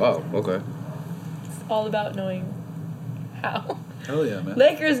 wow. Okay. It's all about knowing how. Hell yeah, man.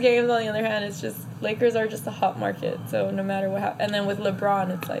 Lakers games, on the other hand, it's just Lakers are just a hot market. So no matter what happens, and then with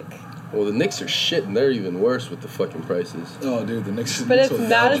LeBron, it's like. Well, the Knicks are shit, and they're even worse with the fucking prices. Oh, dude, the Knicks. But it's will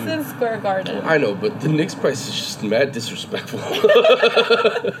Madison gouge you. Square Garden. I know, but the Knicks price is just mad disrespectful.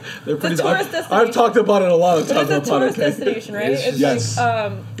 They're pretty. tourist destination. I've talked about it a lot of But times. it's a on tourist podcast. destination, right? It's It's yes.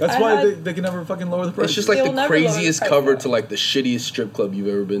 like, That's why they can never fucking lower the price. It's just like They will the never lower the craziest price cover though. to like the shittiest strip club you've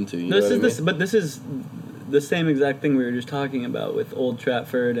ever been to. You know what I mean? But this is the same exact thing we were just talking about with Old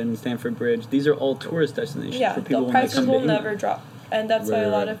Trafford and Stamford Bridge. These are all tourist destinations yeah, for people the when they prices come to will England. never drop. And that's why a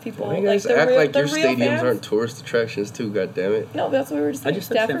lot of people Why you like guys the act real, like the your real stadiums fans. aren't tourist attractions too? God damn it! No, that's what we were just I saying. just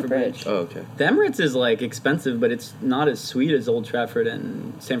said Stamford Bridge. Oh, okay. The Emirates is like expensive, but it's not as sweet as Old Trafford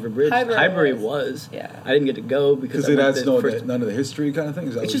and Stamford Bridge. Highbury was. Yeah. I didn't get to go because Because I it went adds the first. none of the history kind of thing.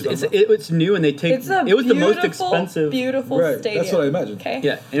 Is that It's what just you're talking it's new and they take. It's a it was the most beautiful, expensive. beautiful Right, stadium. that's what I imagined. Okay.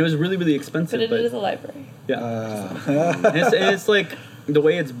 Yeah, and it was really really expensive. But it is a library. Yeah, about? and it's like the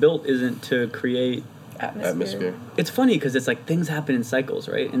way it's built isn't to create. Atmosphere. It's funny because it's like things happen in cycles,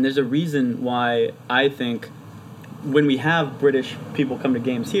 right? And there's a reason why I think when we have British people come to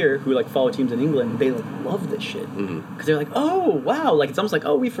games here who like follow teams in England, they like love this shit because they're like, oh wow, like it's almost like,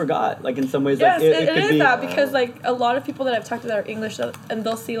 oh, we forgot, like in some ways. Yes, like, it could is be that because like a lot of people that I've talked to that are English and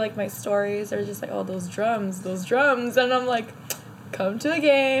they'll see like my stories, they're just like, oh, those drums, and I'm like, come to a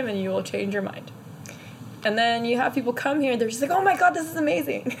game and you will change your mind. And then you have people come here, they're just like, oh my god, this is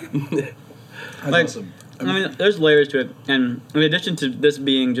amazing. That's Like, awesome. I mean, there's layers to it, and in addition to this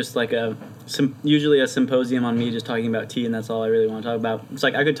being just like usually a symposium on me just talking about tea, and that's all I really want to talk about. It's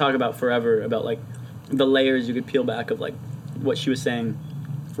like I could talk about forever about like the layers you could peel back of like what she was saying,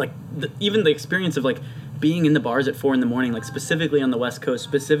 like even the experience of like being in the bars at 4 a.m, like specifically on the West Coast,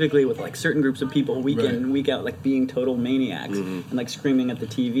 specifically with like certain groups of people week in and week out, like being total maniacs and like screaming at the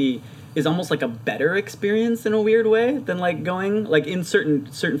TV, is almost like a better experience in a weird way than like going like in certain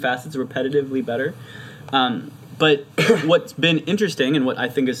facets repetitively better. But what's been interesting and what I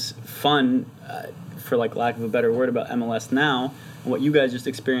think is fun, for like lack of a better word, about MLS now, and what you guys just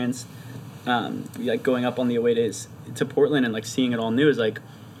experienced, like going up on the away days to Portland and like seeing it all new, is like,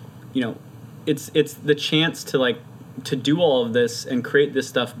 you know, it's the chance to like to do all of this and create this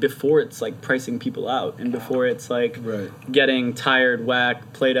stuff before it's like pricing people out and before it's like getting tired,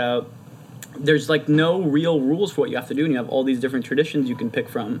 whacked, played out. There's like no real rules for what you have to do, and you have all these different traditions you can pick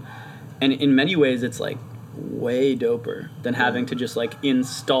from, and in many ways it's like way doper than having to just like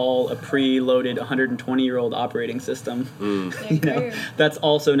install a pre-loaded 120-year-old operating system. You know, that's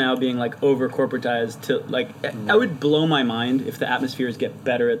also now being like over corporatized to like I would blow my mind if the atmospheres get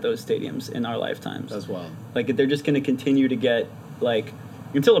better at those stadiums in our lifetimes. That's wild. Like they're just going to continue to get like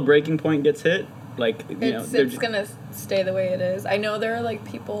until a breaking point gets hit, like you know, it's gonna stay the way it is. I know there are like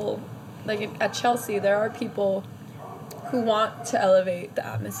people like at Chelsea, there are people who want to elevate the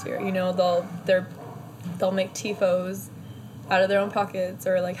atmosphere. You know, they'll make tifos out of their own pockets,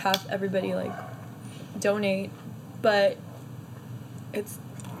 or like have everybody like donate, but it's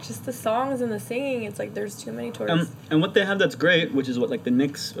just the songs and the singing. It's like there's too many tourists. And what they have that's great, which is what like the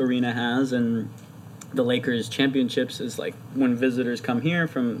Knicks arena has, and the Lakers championships, is like when visitors come here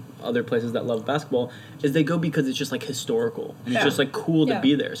from other places that love basketball, is they go because it's just like historical and it's just like cool to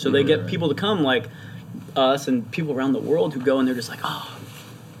be there. So they get people to come like us and people around the world who go and they're just like, oh,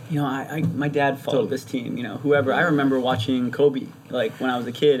 you know, I my dad followed this team, you know, whoever. I remember watching Kobe, like, when I was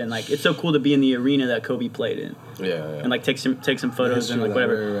a kid, and, like, it's so cool to be in the arena that Kobe played in. And, like, take some photos and, like,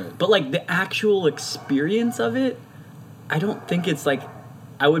 whatever. Right. But, like, the actual experience of it, I don't think it's, like,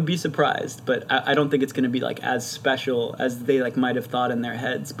 I would be surprised, but I don't think it's going to be, like, as special as they, like, might have thought in their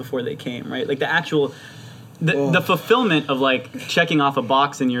heads before they came, right? Like, the actual... The fulfillment of, like, checking off a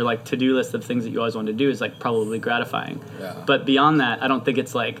box in your, like, to-do list of things that you always want to do is, like, probably gratifying. But beyond that, I don't think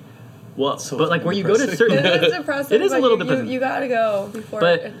it's, like, well, so but, like, where you go to certain... It is depressing. It is a little depressing. You gotta go before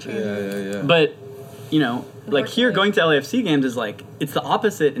it changes. But, you know, like, here, going to LAFC games is, like, it's the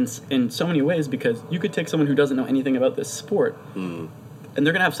opposite in so many ways, because you could take someone who doesn't know anything about this sport, and they're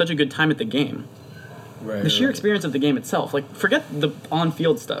going to have such a good time at the game. The sheer experience of the game itself. Like, forget the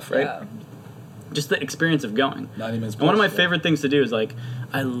on-field stuff, right? Yeah. Just the experience of going. 90 minutes. And one of my favorite things to do is, like,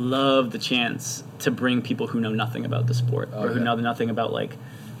 I love the chance to bring people who know nothing about the sport, or who know nothing about, like,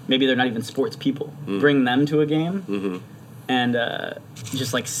 maybe they're not even sports people. Bring them to a game and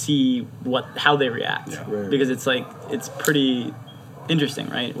just, like, see how they react. Because it's, like, it's pretty interesting,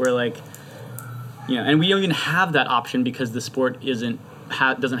 right? Where, like, you know, and we don't even have that option because the sport doesn't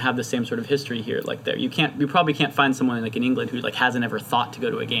have the same sort of history here. Like, there, you probably can't find someone like in England who like hasn't ever thought to go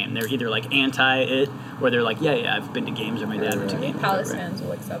to a game. They're either like anti it, or they're like, yeah, I've been to games, or my dad went to games. Palace fans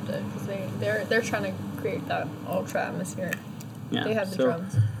will accept it because they're trying to create that ultra atmosphere. Yeah, they have the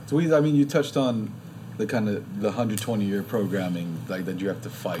drums. So I mean, you touched on the kind of the 120-year programming like that you have to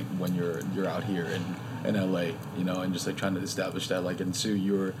fight when you're out here in LA, you know, and just like trying to establish that. Like, and Sue,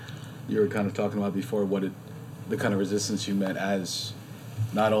 you were kind of talking about before the kind of resistance you met as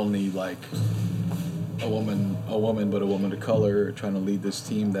not only like a woman, but a woman of color trying to lead this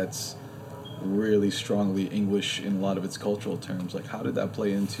team that's really strongly English in a lot of its cultural terms. Like, how did that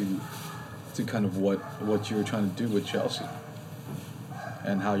play into kind of what you were trying to do with Chelsea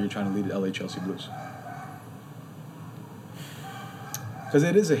and how you're trying to lead the LA Chelsea Blues? Because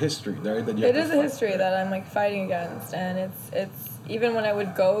it is a history, right? It is a history that I'm like fighting against, and it's even when I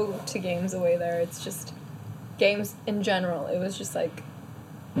would go to games away there, it's just games in general. It was just like,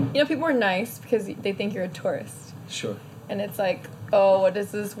 you know, people are nice because they think you're a tourist. Sure. And it's like, oh, what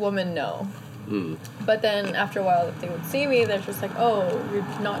does this woman know? But then after a while, if they would see me, they're just like, oh, you're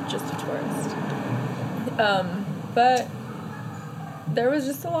not just a tourist. But there was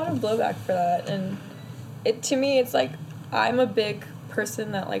just a lot of blowback for that, and to me, it's like I'm a big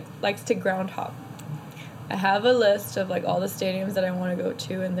person that like likes to ground hop. I have a list of like all the stadiums that I want to go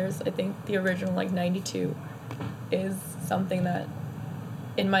to, and there's, I think, the original like 92 is something that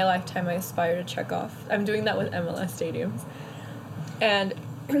in my lifetime I aspire to check off. I'm doing that with MLS stadiums, and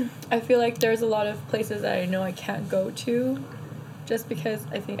I feel like there's a lot of places that I know I can't go to just because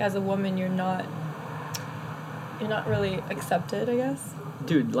I think as a woman you're not really accepted, I guess.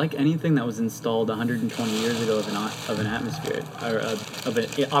 Dude, like anything that was installed 120 years ago of an atmosphere, or of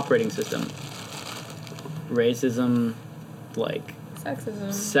an operating system, racism, like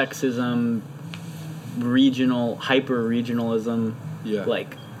sexism, regional, hyper-regionalism,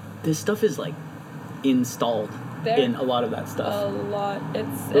 like this stuff is like installed There- in a lot of that A stuff. lot.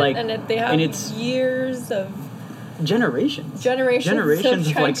 It's Like, they have and it's- years of Generations generations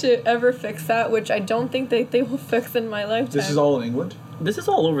of trying like to ever fix that, which I don't think they will fix in my lifetime. This is all in England. this is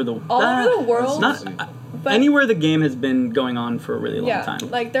all over the All over the world. Not But- anywhere the game has been going on for a really long Yeah, time.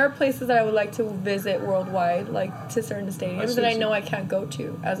 like there are places that I would like to visit worldwide, like to certain stadiums that I know I can't go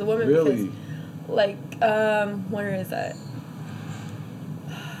to as a woman Really? because, like, where is that?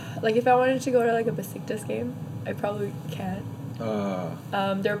 Like, if I wanted to go to like a Besiktas game, I probably can't.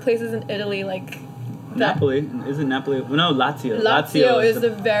 There are places in Italy like that. Napoli isn't Napoli? No, Lazio. Lazio is the,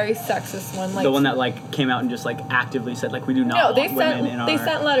 the very sexist one. Like the one that like came out and just like actively said like we do not no, want they women in sent our.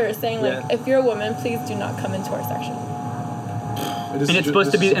 sent letters saying like Yeah. if you're a woman, please do not come into our section. And it's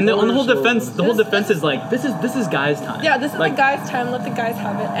supposed to be, and on the whole defense, is like this is guys' time. Yeah, this is like, the guys' time. Let the guys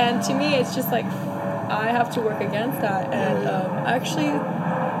have it. And to me, it's just like I have to work against that. And actually,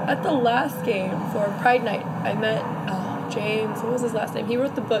 at the last game for Pride Night, I met James. What was his last name? He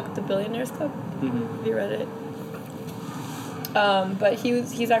wrote the book, The Billionaires Club. Mhm. Have you read it? But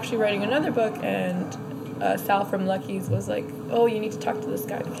he's actually writing another book, and Sal from Lucky's was like, "Oh, you need to talk to this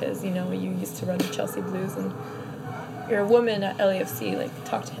guy because you know you used to run the Chelsea Blues and you're a woman at LAFC. Like,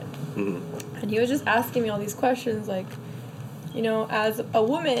 talk to him." Mm-hmm. And he was just asking me all these questions, like, you know, as a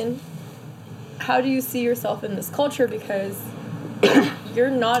woman, how do you see yourself in this culture? Because you're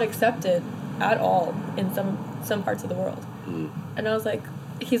not accepted at all in some parts of the world. And I was like,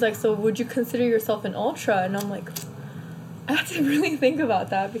 he's like, so would you consider yourself an ultra? And I'm like, I have to really think about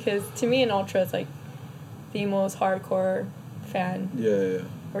that because to me, an ultra is like the most hardcore fan Yeah.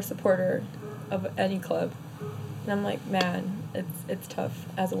 or supporter of any club. And I'm like, man, it's tough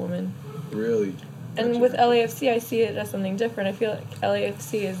as a woman. Really. And with LAFC, I see it as something different. I feel like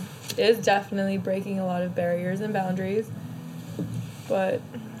LAFC is definitely breaking a lot of barriers and boundaries. But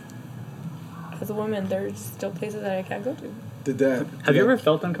as a woman, there's still places that I can't go to. Did that? Have you ever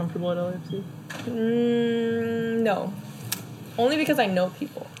felt uncomfortable at LAFC? No. Only because I know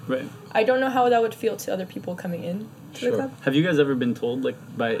people. Right. I don't know how that would feel to other people coming in to the Sure. club. Have you guys ever been told like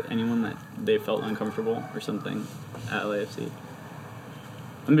by anyone that they felt uncomfortable or something at LAFC?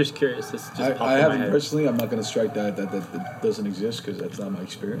 I'm just curious. This just popped I in my haven't head. personally. I'm not going to strike that doesn't exist because that's not my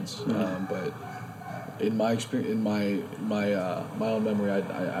experience. But in my experience, in my own memory,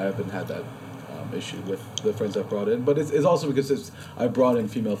 I haven't had that issue with the friends I brought in. But it's also because I brought in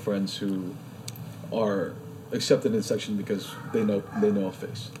female friends who are accepted in section because they know a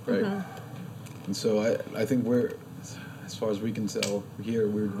face, right? Mm-hmm. And so I think we're, as far as we can tell here,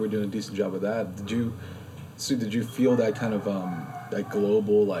 we're doing a decent job of that. Did you feel that kind of that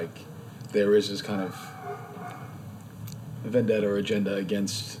global, like there is this kind of vendetta or agenda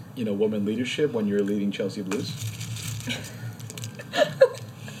against women leadership when you're leading Chelsea Blues?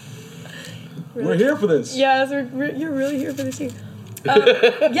 We're here for this. Yes, you're really here for the team.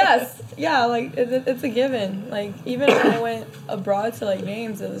 Yes, yeah, like it's a given. Like even when I went abroad to like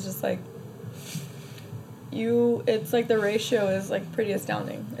games, it was just like it's like the ratio is like pretty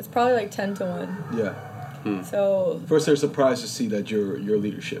astounding. It's probably like 10-1. Yeah. So First, they're surprised to see that your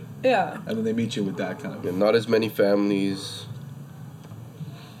leadership, yeah, and then they meet you with that kind of. Yeah, not as many families.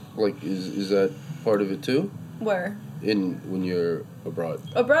 Like, is that part of it too? where When you're abroad.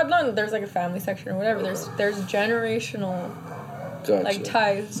 abroad, no, there's like a family section or whatever. There's generational Gotcha. like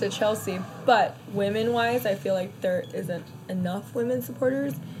ties to Chelsea, but women wise, I feel like there isn't enough women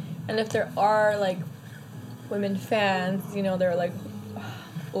supporters, and if there are like women fans, they're like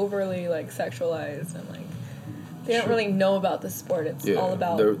overly like sexualized and like they don't really know about the sport. It's Yeah, all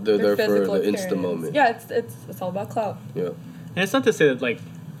about they're their there for physical the insta appearance. moment. Yeah, it's all about clout. Yeah. And it's not to say that like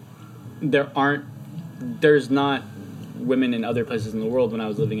there's not women in other places in the world. When I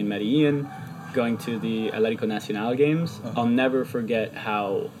was living in Medellin, going to the Atlético Nacional games, I'll never forget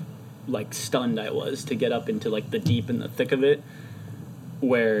how like stunned I was to get up into like the deep and the thick of it,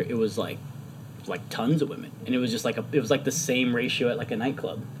 where it was like tons of women, and it was just like it was like the same ratio at like a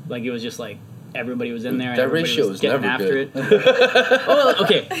nightclub. Like it was just like everybody was in there. And That everybody ratio was is getting never after good. it. Oh,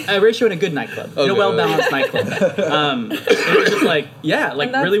 okay, a ratio in a good nightclub, in a Okay. well-balanced nightclub. It was just like like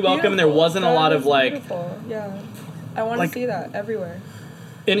And that's really welcome, and there beautiful. wasn't a That lot is of like. beautiful. Yeah, I want to like- see that everywhere.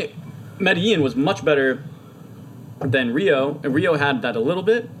 And Medellin was much better than Rio. And Rio had that a little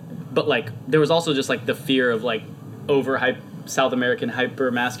bit, but like there was also just like the fear of like South American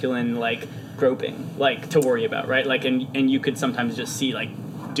hyper masculine like groping like to worry about, right? Like and you could sometimes just see like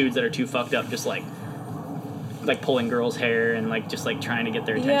dudes that are too fucked up just like pulling girls' hair and like just like trying to get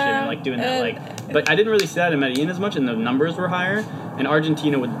their attention and like doing that like. But I didn't really see that in Medellin as much, and the numbers were higher. And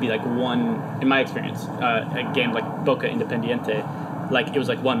Argentina would be like one, in my experience, a game like Boca Independiente. like it was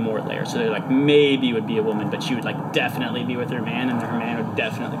like one more layer. So they like maybe it would be a woman, but she would like definitely be with her man, and her man would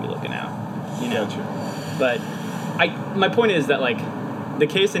definitely be looking out. You know. Gotcha. But my point is that like the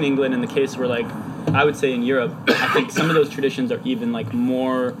case in England and the case where like I would say in Europe, I think some of those traditions are even like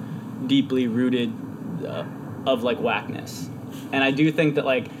more deeply rooted of like whackness. And I do think that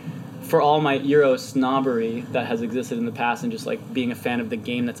like for all my Euro snobbery that has existed in the past and just like being a fan of the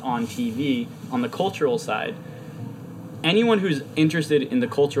game that's on TV, on the cultural side, anyone who's interested in the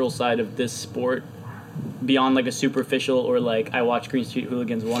cultural side of this sport beyond like a superficial or like I watch Green Street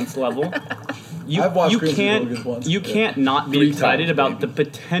Hooligans once level, I've watched Green Street Hooligans once. you can't not be 3 excited times, about maybe. the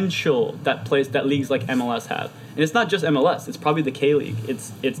potential that leagues like MLS have. And it's not just MLS, it's probably the K-League.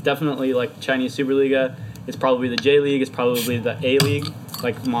 It's definitely like Chinese Superliga, it's probably the J-League, it's probably the A-League,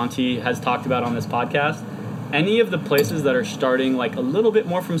 like Monty has talked about on this podcast. Any of the places that are starting like a little bit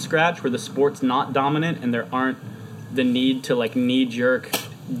more from scratch where the sport's not dominant and there aren't the need to like knee-jerk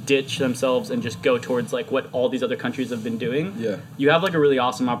ditch themselves and just go towards like what all these other countries have been doing. Yeah. You have like a really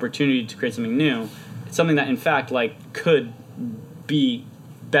awesome opportunity to create something new. It's something that in fact like could be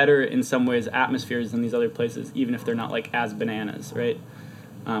better in some ways atmospheres than these other places, even if they're not like as bananas, right?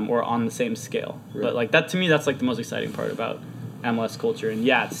 Or on the same scale. Right. But like that to me, that's like the most exciting part about MLS culture. And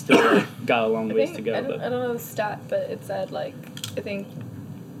yeah, it's still like, got a long ways to go. I don't But know the stat, but it said like I think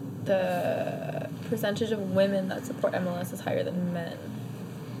the percentage of women that support MLS is higher than men.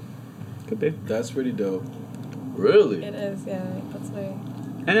 could be. That's pretty dope. Really? It is, yeah. That's why.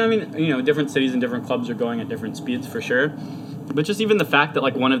 And I mean, you know, different cities and different clubs are going at different speeds for sure. But just even the fact that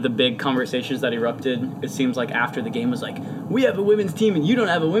like one of the big conversations that erupted, it seems like after the game was like, we have a women's team and you don't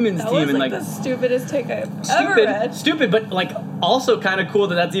have a women's That team, was and like like the stupidest take I've ever read. stupid, but like also kind of cool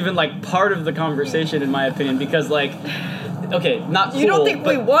that that's even like part of the conversation in my opinion, because like, okay, not cool. You don't think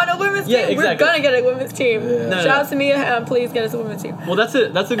we but- want a women's Yeah, team? exactly. We're gonna get a women's team. Yeah. No, Shout out to Mia, please get us a women's team. Well, that's a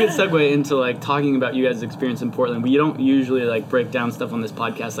good segue into like talking about you guys' experience in Portland. We don't usually like break down stuff on this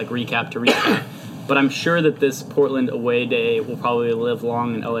podcast like recap to recap, but I'm sure that this Portland away day will probably live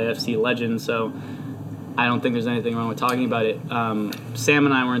long in LAFC legend. So I don't think there's anything wrong with talking about it. Sam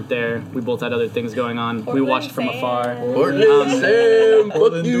and I weren't there. We both had other things going on. We Portland watched from Sam. afar. Portland Sam, fuck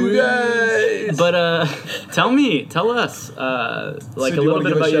Portland you Dweebs. guys. But tell us like So do a you little wanna bit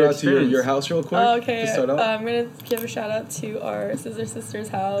give about a your shout out to experience. your house real quick? Okay, To start out? I'm gonna give a shout out to our Scissor Sisters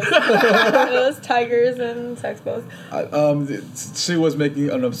house. Those tigers and sex bows. Sue was making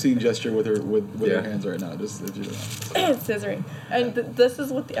an obscene gesture with her Yeah. her hands right now. Just if you know. Scissoring. And this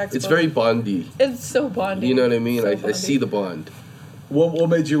is what the expo. It's very bondy. It's so bonding. You know what I mean? So I bonding. see the bond. What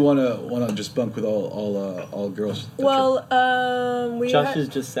made you wanna just bunk with all girls? that Well, we Josh had- is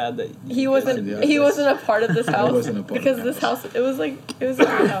just sad that he wasn't Yeah. he wasn't a part of this house wasn't a part of because the this house it was a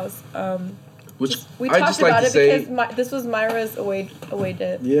good house. Which We I talked just like about to it say. because this was Myra's away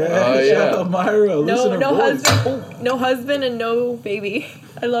day. Yeah, Oh, shout yeah. out Myra. Listen No to her voice. husband, no husband and no baby.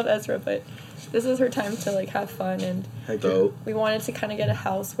 I love Ezra, but this is her time to like have fun, and Heck yeah. Dope. we wanted to kind of get a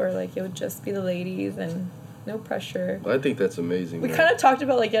house where like it would just be the ladies and no pressure. I think that's amazing. We man. kind of talked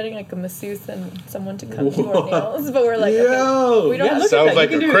about like getting like a masseuse and someone to come do our Whoa. nails, but we're like, Yo. okay, we don't Yeah, have look at Sounds that.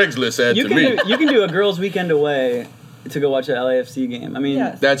 like You a can do- Craigslist ad you to can me. do you can do a girls' weekend away to go watch an LAFC game. I mean,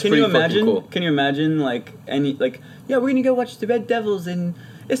 Yes. That's can you pretty fucking imagine? cool. Can you imagine like any like yeah, we're gonna go watch the Red Devils in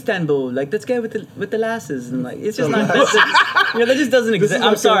Istanbul. Like let's go with the lasses and like it's just not that just doesn't This is exist. my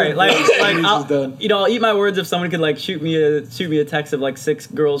I'm sorry, favorite like part. This I'll, is done. you know I'll eat my words if someone could like shoot me a text of like 6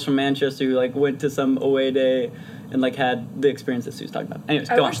 girls from Manchester who like went to some away day and like had the experience that Sue's talking about. Anyways,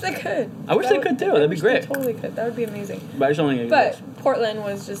 I go wish on. they could. I wish they could, too. That'd be wish they great. Totally could. That would be amazing. But I just don't want to get But Portland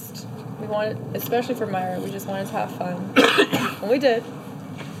was just we wanted, especially for Myra, we just wanted to have fun, and we did.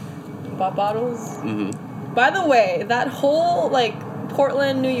 Bought bottles. Mm-hmm. By the way, that whole like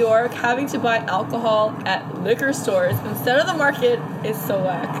Portland, New York, having to buy alcohol at liquor stores instead of the market is so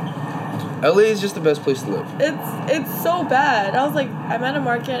whack. LA is just the best place to live. It's so bad. I was like, I'm at a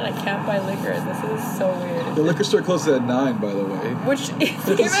market and I can't buy liquor. This is so weird. The liquor store closes at 9, by the way. Which is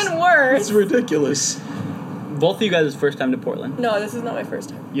even worse. It's ridiculous. both of you guys' first time to Portland. No, this is not my first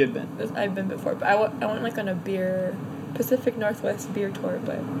time. You had been. I've been before, but I went like on a Pacific Northwest beer tour,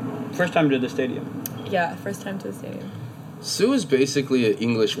 but First time to the stadium. yeah, first time to the stadium. Sue is basically an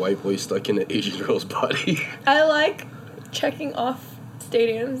English white boy stuck in an Asian girl's body. I like checking off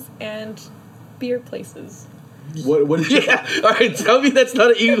stadiums and beer places. What did you... Yeah. All right. Tell me that's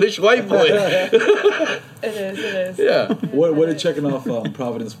not an English white boy. It is. Yeah. What did checking off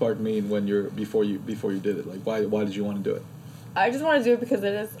Providence Park mean when before you did it? Like why did you want to do it? I just want to do it because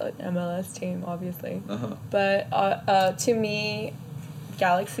it is an MLS team, obviously. Uh-huh. But to me,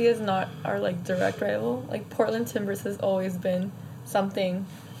 Galaxy is not our like direct rival. Like Portland Timbers has always been something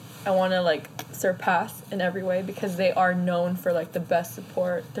I want to like surpass in every way, because they are known for like the best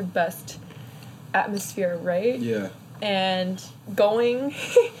support, the best atmosphere, right? Yeah. And going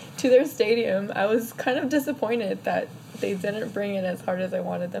to their stadium, I was kind of disappointed that they didn't bring it as hard as I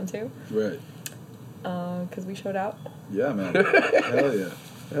wanted them to. Right. Because we showed out. Yeah, man. Hell yeah.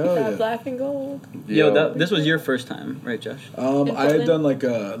 Hell That yeah. black and gold. This was your first time, right, Josh? I had Portland? done like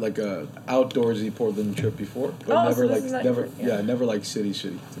a outdoorsy Portland trip before, but Oh, never so this like is not never your- yeah. never like city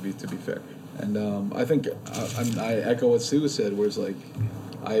to be fair. And I think I echo what Sue said, where it's like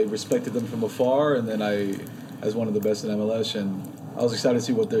I respected them from afar, and then as one of the best in MLS, and I was excited to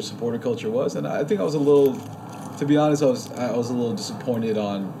see what their supporter culture was, and I think I was a little, to be honest, I was a little disappointed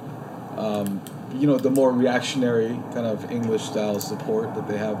on, the more reactionary kind of English style support that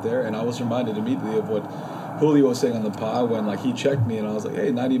they have there, and I was reminded immediately of what Julio was saying on the pod when like he checked me, and I was like,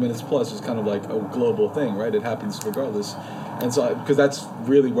 hey, 90 minutes plus is kind of like a global thing, right? It happens regardless. And so, because that's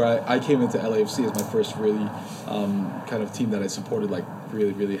really where I came into LAFC as my first really kind of team that I supported like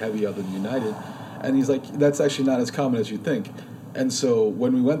really, really heavy other than United. And he's like, that's actually not as common as you think. And so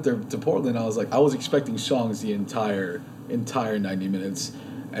when we went there to Portland, I was expecting songs the entire 90 minutes.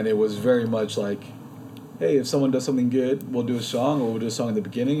 And it was very much like, hey, if someone does something good, we'll do a song, or we'll do a song in the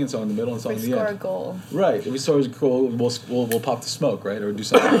beginning, and a song in the middle, and a song We in the score a end. goal. Right. If we score a goal, we'll pop the smoke, right? Or do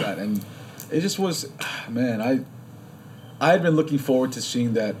something like that. And it just was, man, I had been looking forward to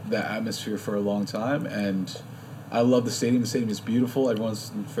seeing that atmosphere for a long time, and I love the stadium. The stadium is beautiful.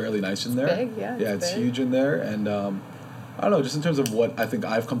 Everyone's fairly nice in there. big, yeah, Yeah, it's it's big. huge in there. And I don't know, just in terms of what I think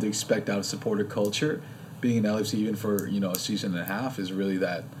I've come to expect out of supporter culture, being in LFC even for, a season and a half is really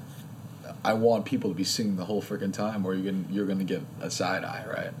that I want people to be singing the whole freaking time, or you're gonna get a side eye,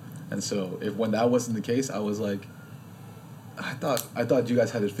 right? And so when that wasn't the case, I was like, I thought you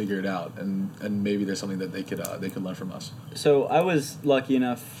guys had it figured out, and maybe there's something that they could learn from us. So I was lucky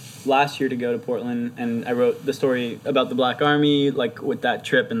enough last year to go to Portland, and I wrote the story about the Black Army, like with that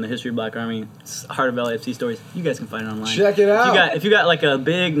trip and the history of Black Army. It's Heart of LAFC stories. You guys can find it online. Check it out. If you got like a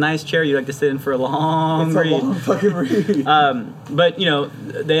big nice chair you'd like to sit in for a long It's a read. long fucking read. But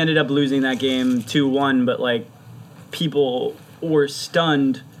they ended up losing that game 2-1. But like, people were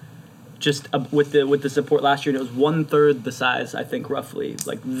stunned just with the support last year, and it was 1/3 the size, I think, roughly,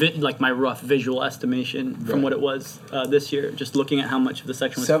 like my rough visual estimation from Right. what it was this year. Just looking at how much of the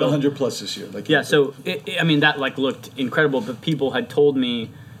section was 700 plus this year. Like Yeah, so that like looked incredible, but people had told me,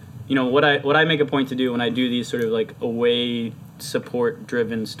 what I make a point to do when I do these sort of like away support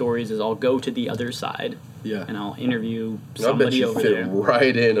driven stories is I'll go to the other side. Yeah. And I'll interview I bet somebody you over fit there.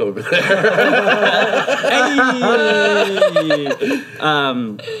 right in over there. Hey!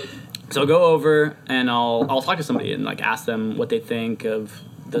 So I'll go over and I'll talk to somebody and like ask them what they think of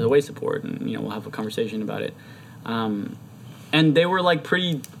the away support, and we'll have a conversation about it. And they were like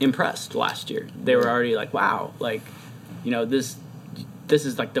pretty impressed last year. They were already like, wow, like this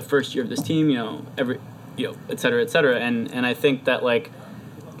is like the first year of this team, et cetera, et cetera. And I think that like,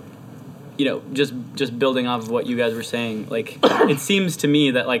 just building off of what you guys were saying, like it seems to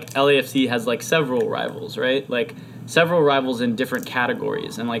me that like LAFC has like several rivals, right? Like several rivals in different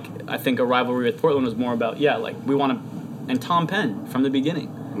categories. And like I think a rivalry with Portland was more about, like we want to, and Tom Penn from the beginning.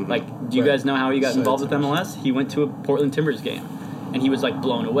 Mm-hmm. Like, do you Right. guys know how he got Same involved with Timbers. MLS? He went to a Portland Timbers game, and he was like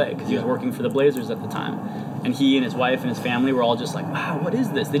blown away because he was Yeah. working for the Blazers at the time. And he and his wife and his family were all just like, wow, what is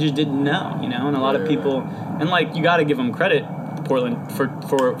this? They just didn't know, And a lot of Right, people, and like you got to give them credit, Portland,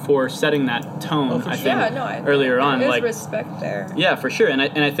 for setting that tone. Oh, for I sure. think earlier on, There's like respect there. yeah, for sure. And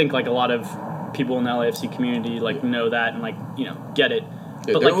I think like a lot of people in the LAFC community like know that and like get it.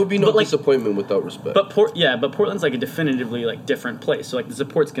 Yeah, But there like, would be no but like, disappointment without respect. but Portland's like a definitively like different place. So like the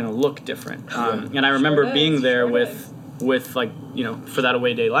support's gonna look different. And I remember Sure being does, there sure with like for that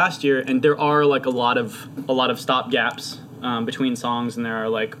away day last year, and there are like a lot of stop gaps between songs, and there are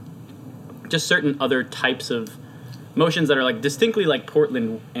like just certain other types of motions that are like distinctly like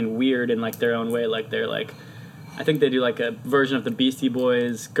Portland and weird in like their own way. Like they're like, I think they do like a version of the Beastie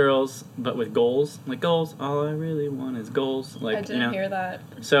Boys Girls, but with goals. Like goals, all I really want is goals. Like I didn't hear that.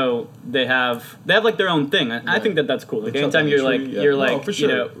 So they have like their own thing. I think that's cool. Like They anytime jump you're on the like tree, yeah. you're No, like for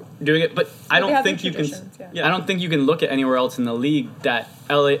sure. doing it, but I They don't have think their you can. traditions, yeah. I don't think you can look at anywhere else in the league that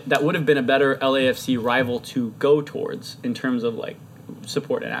would have been a better LAFC rival to go towards in terms of like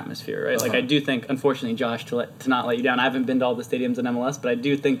support and atmosphere, right? Like I do think, unfortunately, Josh, to not let you down, I haven't been to all the stadiums in MLS, but I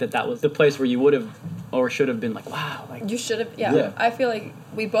do think that was the place where you would have or should have been like, wow, like You should have, Yeah. I feel like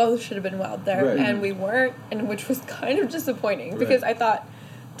we both should have been wild there, Right. and we weren't, and which was kind of disappointing because I thought,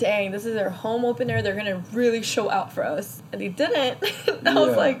 dang, this is their home opener. They're gonna really show out for us, and they didn't. And I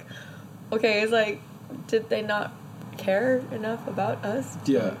was Yeah. like, okay, it's like, did they not care enough about us.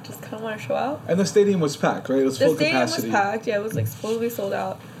 To, Yeah. just kind of want to show out. And the stadium was packed, right? It was The full stadium capacity. was packed. Yeah, it was like supposedly sold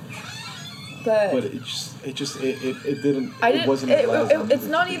out. But But it didn't. I it didn't. wasn't as loud as It's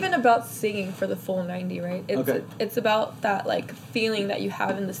not even about singing for the full 90, right? It's Okay. it's about that like feeling that you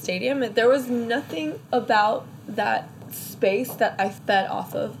have in the stadium. And there was nothing about that space that I fed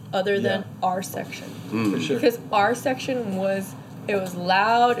off of other than our section. for sure. Because our section was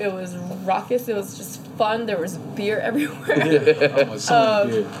loud, it was raucous, it was just fun. There was beer everywhere. Oh, so much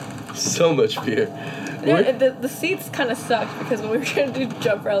beer. So much beer. Yeah, the seats kind of sucked because when we were trying to do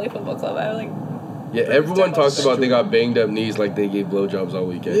Jump Rally Football Club, I was like, Yeah, everyone talks about they got banged up knees like they gave blowjobs all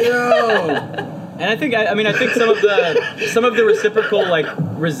weekend. Yo! And I think I think some of the reciprocal like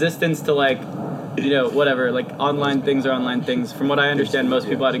resistance to like, you know, whatever, like online things are online things. From what I understand, most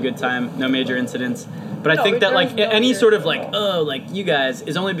people had a good time, no major incidents. But I No, think that there like was no any major sort of incident. like like you guys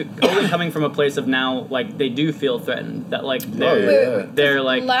is only coming from a place of now like they do feel threatened that like Oh, their yeah. their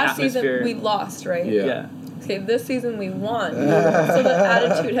like last atmosphere. season we lost, right? Yeah. yeah. Okay, this season we won. So the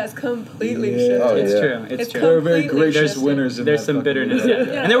attitude has completely Yeah. shifted. Oh, It's yeah. true. It's It's true. There were very completely gracious shifted. winners in There's that some fucking bitterness, league.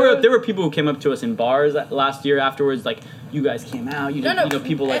 yeah. Yeah. And there were people who came up to us in bars last year afterwards, like you guys came out, you know,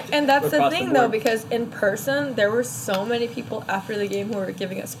 people like and that's the across thing board. though, because in person there were so many people after the game who were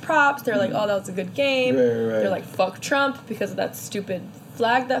giving us props. They're like, "Oh, that was a good game." Right, right. They're like, "Fuck Trump" because of that stupid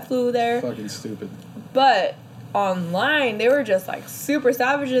flag that flew there. Fucking stupid. But online, they were just like super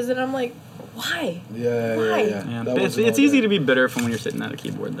savages, and I'm like, why? Yeah, Why? yeah. Yeah, That but it's wasn't all easy there. to be bitter from when you're sitting at a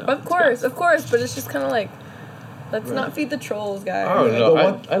keyboard though. Of course, but it's just kind of like, let's not feed the trolls, guys. I don't Yeah, know. the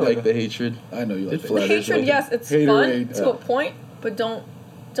one- I like the hatred. I know you like It that. The flatters hatred, me. yes, it's Haterade, fun to yeah. a point, but don't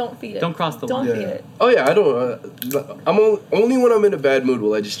feed it. Don't cross the Don't line. feed Yeah. it. Oh yeah, I don't. Only when I'm in a bad mood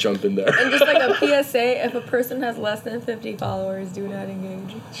will I just jump in there. And just like a PSA, if a person has less than 50 followers, do not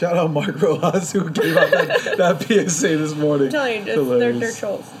engage. Shout out Mark Rojas who gave out that PSA this morning. I'm telling you, they're Hilarious.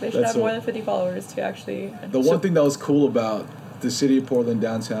 trolls. They should That's have more what- than 50 followers to actually. The one thing that was cool about the city of Portland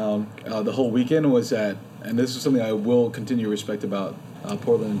downtown the whole weekend was that, and this is something I will continue to respect about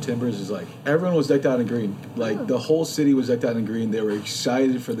Portland and Timbers, is like everyone was decked out in green. Like the whole city was decked out in green. They were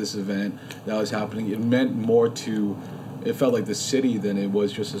excited for this event that was happening. It meant more to, it felt like the city than it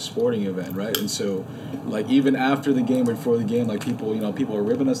was just a sporting event, right? And so, like even after the game or before the game, like people were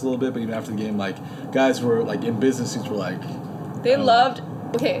ribbing us a little bit, but even after the game, like guys were like in business suits were like, They loved.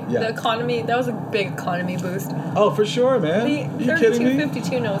 Okay, Yeah. the economy. That was a big economy boost. oh for sure, man. The you kidding me?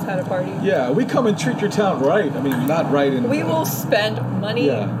 3252 knows how to party. Yeah, we come and treat your town right. I mean, not right in. We will spend money,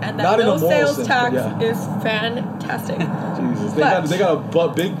 Yeah. and Not that in a no moral sales sense, tax but yeah. is fantastic. Jesus, But- they got a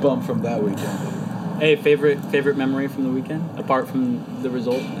big bump from that weekend. Hey, favorite memory from the weekend apart from the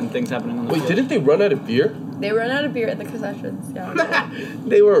result and things happening on the Wait, field? didn't they run out of beer? They ran out of beer at the concessions. Yeah,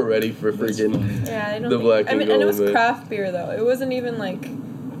 They were ready for That's freaking. funny. yeah. I don't The think, black I and mean, and it was gold, man. craft beer though. It wasn't even like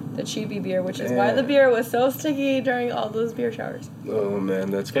the cheapy beer, which is why Yeah. the beer was so sticky during all those beer showers. Oh man,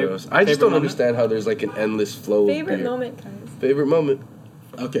 that's Favorite- gross. I just favorite don't moment? understand how there's like an endless flow Favorite of beer. moment, guys. Favorite moment.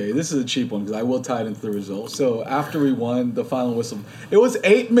 Okay, this is a cheap one because I will tie it into the result. So after we won, the final whistle, it was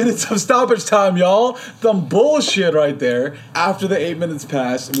 8 minutes of stoppage time, y'all. Some bullshit right there. After the 8 minutes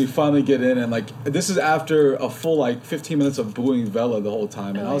passed, and we finally get in, and like this is after a full like 15 minutes of booing Vela the whole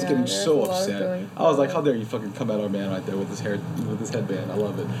time, and Oh, I was yeah, getting there's so a lot of upset. booing. I was like, how dare you fucking come at our man right there with his hair, with his headband? I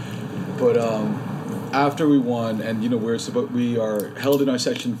love it. But after we won, and you know we are held in our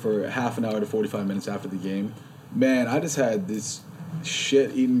section for half an hour to 45 minutes after the game. Man, I just had this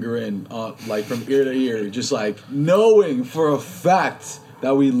shit-eating grin, like from ear to ear, just like knowing for a fact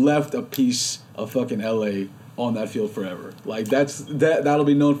that we left a piece of fucking LA on that field forever. Like that'll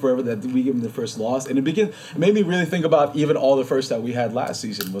be known forever that we gave them the first loss, and it made me really think about even all the firsts that we had last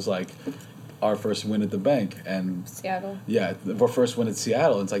season was like our first win at the bank and. Seattle. Yeah, our first win at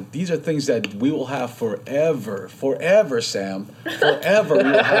Seattle. It's like these are things that we will have forever, Sam. Forever we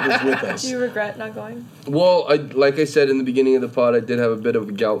will have this with us. Do you regret not going? Well, like I said in the beginning of the pod, I did have a bit of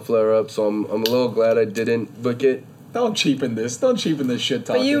a gout flare up, so I'm a little glad I didn't book it. Don't cheapen this. Don't cheapen this shit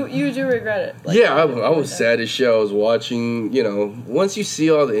talking. But you do regret it. Like, Yeah, you do I was regret sad as shit. I was watching, once you see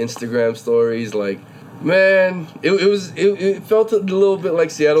all the Instagram stories, like, man, it felt a little bit like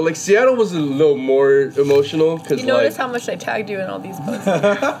Seattle. Like, Seattle was a little more emotional, it. because, You notice how much I tagged you in all these posts.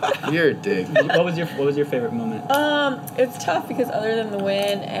 you're a dick. What was your favorite moment? It's tough because other than the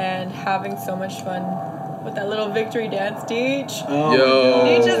win and having so much fun with that little victory dance. Deej. Oh, Yo.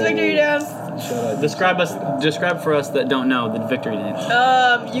 Deej's victory dance. Describe for us that don't know the victory dance.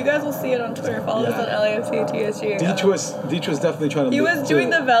 You guys will see it on Twitter. Follow us on LAFC TSG. Deech was definitely trying to. He was doing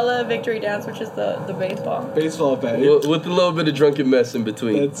the Vela victory dance, which is the baseball. bat. With a little bit of drunken mess in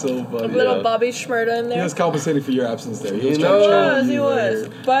between. That's so funny. A little Bobby Shmurda in there. He was compensating for your absence there. He You was know- trying to He charm you was.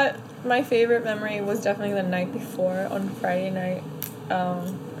 there. But my favorite memory was definitely the night before on Friday night.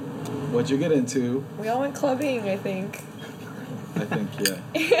 What'd you get into? We all went clubbing, I think. I think,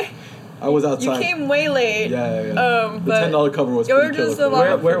 yeah. I was outside. You came way late. Yeah. The The $10 cover was you were pretty killer just for a me.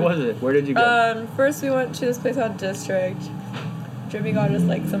 lot Where was it? Where did you go? First we went to this place called District. Jimmy got us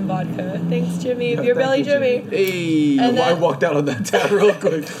like some vodka. Thanks, Jimmy. Yeah, Your thank belly, you, Jimmy. Hey. And I then- walked out on that tab real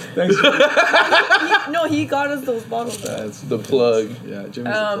quick. Thanks. He got us those bottles. That's The plug. Yeah,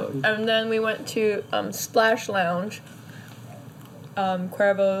 Jimmy's the plug. And then we went to Splash Lounge.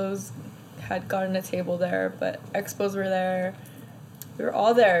 Cuervos had gotten a table there, but Expos were there. We were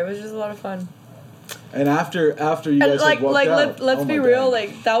all there. It was just a lot of fun. And after you And guys had walked out, let's oh be my real, God.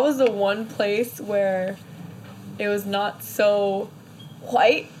 like that was the one place where it was not so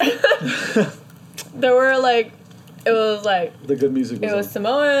white. There were like, it was like, the good music was it was on.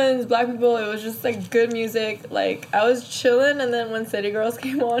 Samoans, black people. It was just like good music. Like I was chilling, and then when City Girls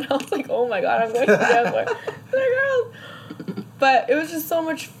came on, I was like, oh my god, I'm going to dance for City Girls. But it was just so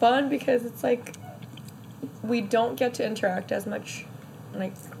much fun because it's like we don't get to interact as much,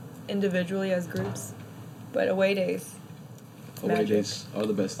 like individually as groups. But away days. it's Away magic. days are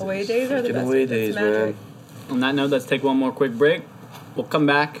the best. Away days. days are the Freaking best. away It's days, magic. man. On that note, let's take one more quick break. We'll come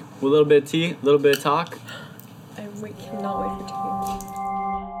back with a little bit of tea, a little bit of talk. I cannot wait for tea.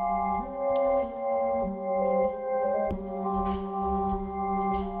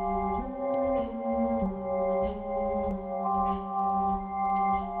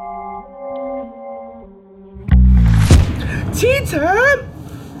 Tea time!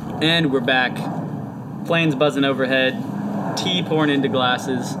 And we're back. Planes buzzing overhead, tea pouring into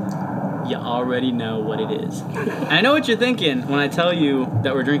glasses. You already know what it is. And I know what you're thinking when I tell you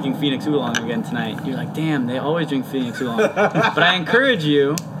that we're drinking Phoenix Oolong again tonight. You're like, damn, they always drink Phoenix Oolong. But I encourage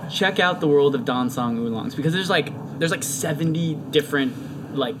you, check out the world of Donsong Oolongs because there's like 70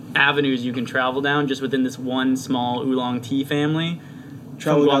 different like avenues you can travel down just within this one small oolong tea family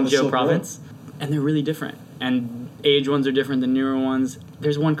Travel from down the Guangzhou Silk province. And they're really different. And age ones are different than newer ones.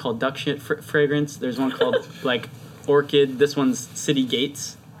 There's one called Duck Shit Fragrance. There's one called like Orchid. This one's City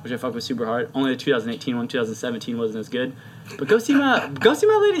Gates, which I fuck with super hard. Only the 2018 one, 2017 wasn't as good. But go see my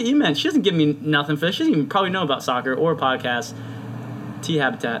lady E-Man. She doesn't give me nothing for this. She doesn't even probably know about soccer or podcasts. Tea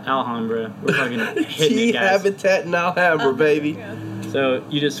Habitat, Alhambra. We're fucking hitting Tea it, guys. Habitat in Alhambra, baby. Yeah. So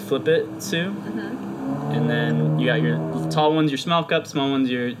you just flip it, Sue. And then you got your tall ones, your small cup, small ones,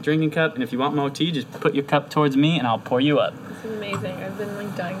 your drinking cup. And if you want more tea, just put your cup towards me and I'll pour you up. This is amazing. I've been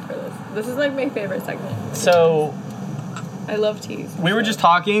like dying for this. This is like my favorite segment. So I love teas. we were just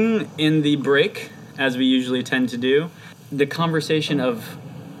talking in the break, as we usually tend to do. The conversation of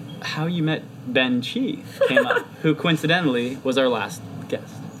how you met Ben Chi came up, who coincidentally was our last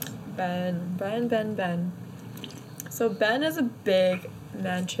guest. Ben. So Ben is a big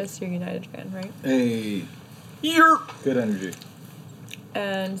Manchester United fan, right? Hey, good energy.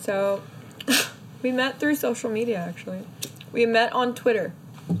 And so we met through social media, actually. We met on Twitter.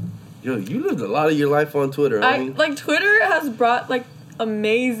 Yo, you lived a lot of your life on Twitter, homie. Like Twitter has brought like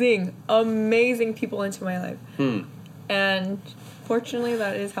amazing people into my life. And fortunately,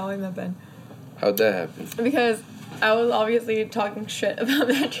 that is how I met Ben. How'd that happen? Because I was obviously talking shit about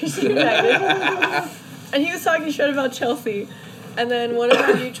Manchester United. And he was talking shit about Chelsea. And then one of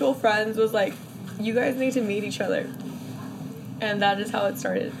our mutual friends was like, you guys need to meet each other. And that is how it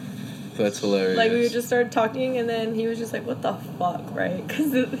started. That's hilarious. Like, we just started talking, and then he was just like, what the fuck, right?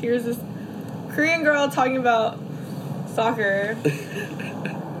 Because here's this Korean girl talking about soccer.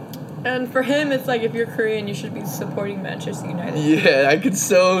 And for him, it's like, if you're Korean, you should be supporting Manchester United. Yeah, I could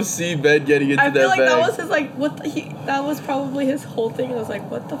so see Ben getting into I that feel like bag. that was his, like, that was probably his whole thing. It was like,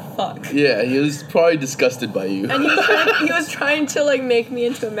 what the fuck? Yeah, he was probably disgusted by you. And he was trying to, like, make me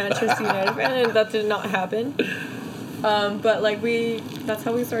into a Manchester United fan, and that did not happen. But, like, that's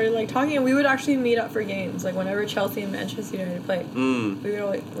how we started, like, talking, and we would actually meet up for games. Like, whenever Chelsea and Manchester United played,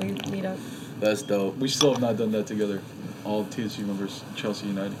 we'd meet up. That's dope. We still have not done that together. All TSG members, Chelsea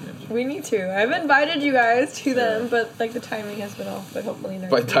United games. We need to. I've invited you guys to them, but, like, the timing has been off, but hopefully next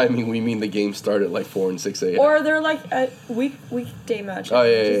By week. timing, we mean the game started at like 4 and 6 a.m. Or they're, like, a weekday match. Oh, yeah,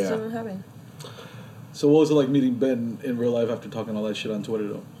 It yeah, just yeah. doesn't happen. So what was it like meeting Ben in real life after talking all that shit on Twitter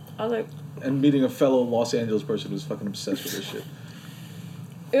though? I was like, And meeting a fellow Los Angeles person who's fucking obsessed with this shit.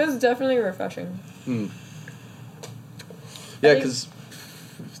 it was definitely refreshing. Yeah, think-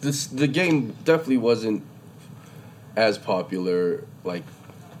 because the game definitely wasn't as popular like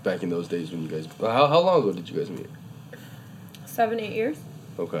back in those days when you guys. How long ago did you guys meet? 7-8 years.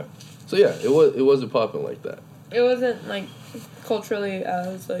 Okay, so yeah, it wasn't popping like that. It wasn't like culturally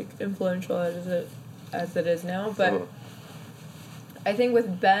as like influential as it is now, but Uh-huh. I think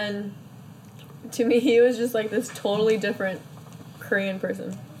with Ben, to me, he was just like this totally different Korean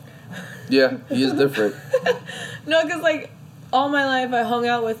person. Yeah, he is different. No, because like all my life I hung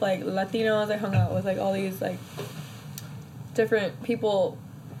out with like Latinos. I hung out with like all these like different people.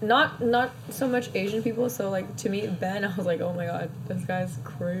 Not so much Asian people. So like to meet Ben, I was like, oh my god, this guy's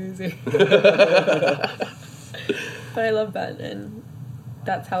crazy. But I love Ben, and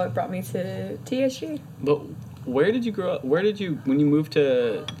that's how it brought me to TSG. But where did you grow up? When you moved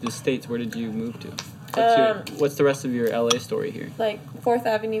to the States, where did you move to? What's the rest of your LA story here? Like 4th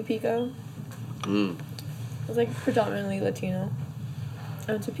Avenue, Pico. Mm. It was like predominantly Latino.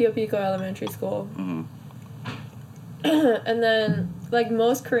 I went to Pio Pico Elementary School. Mm-hmm. And then, like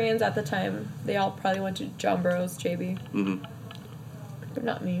most Koreans at the time, they all probably went to John Burroughs, JB. Mm-hmm. But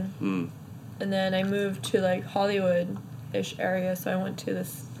not me. Mm. And then I moved to like Hollywood-ish area, so I went to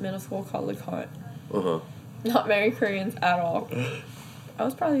this middle school called LeConte. Uh-huh. Not very Koreans at all. I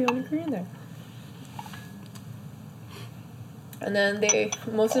was probably the only Korean there. And then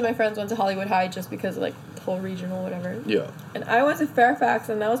most of my friends went to Hollywood High just because of like the whole regional whatever. Yeah. And I went to Fairfax,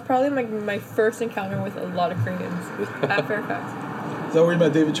 and that was probably my first encounter with a lot of Koreans at Fairfax. Is that where you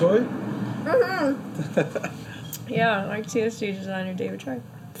met David Choi? Yeah, like TSG designer David Choi.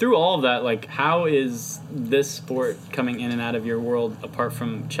 Through all of that, like, how is this sport coming in and out of your world apart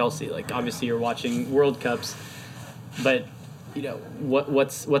from Chelsea? Like, obviously you're watching World Cups, but, you know,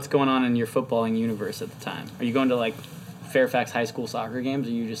 what's going on in your footballing universe at the time? Are you going to, like, Fairfax high school soccer games?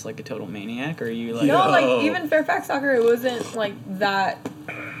 Are you just, like, a total maniac? Or are you, like... No, like, even Fairfax soccer, it wasn't, like, that...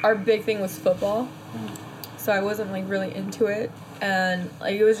 Our big thing was football. So I wasn't, like, really into it. And,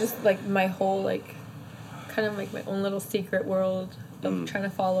 like, it was just, like, my whole, like, kind of, like, my own little secret world of trying to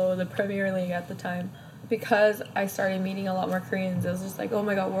follow the Premier League at the time. Because I started meeting a lot more Koreans, it was just like, oh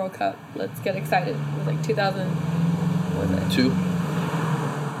my god, World Cup, let's get excited. It was like 2000, what was it? 2.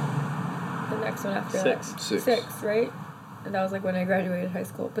 The next one after Six. that. 6. 6, right? And that was like when I graduated high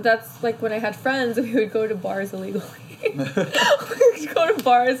school. But that's like when I had friends, we would go to bars illegally. We would go to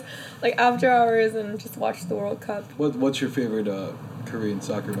bars like after hours and just watch the World Cup. What's your favorite Korean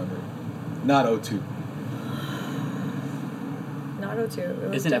soccer memory? Not 02. Not 02. It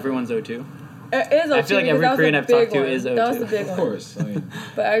was Isn't everyone's 02? It is 02. I feel like every because that was Korean the I've talked big to one. is That was 02. the big Of one. course. I mean,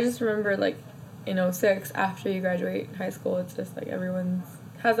 But I just remember like in 06, after you graduate high school, it's just like everyone's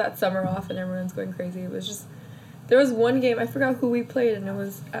has that summer off and everyone's going crazy. It was just, there was one game, I forgot who we played, and it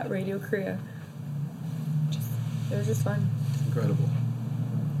was at Radio Korea. It was just fun. incredible.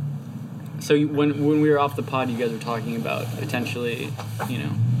 So when we were off the pod, you guys were talking about potentially, you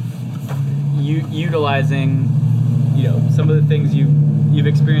know, utilizing, you know, some of the things you've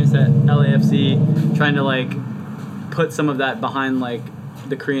experienced at LAFC, trying to like put some of that behind like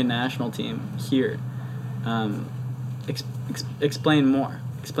the Korean national team here. Explain more.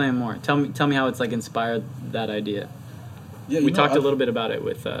 Explain more. Tell me how it's like inspired that idea. Yeah, We talked a little bit about it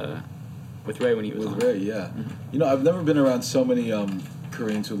with Ray when he was on. With Ray, yeah. You know, I've never been around so many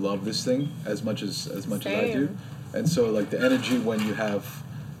Koreans who love this thing as much as I do, Same. and so like the energy when you have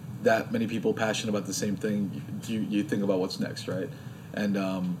that many people passionate about the same thing, you think about what's next, right?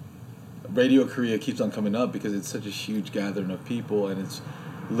 And Radio Korea keeps on coming up because it's such a huge gathering of people, and it's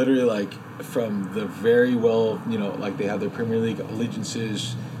literally like from the very well, you know, like they have their Premier League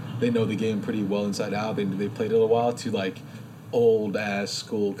allegiances, they know the game pretty well inside out, they played it a while, to like old ass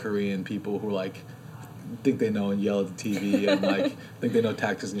school Korean people who like think they know and yell at the TV and like think they know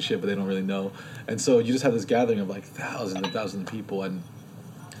tactics and shit, but they don't really know. And so you just have this gathering of like thousands and thousands of people,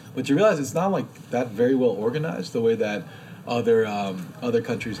 but you realize it's not like that very well organized the way that other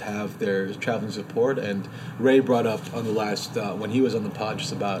countries have their traveling support. And Ray brought up on the last when he was on the pod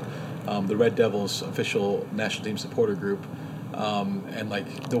just about the Red Devils official national team supporter group, and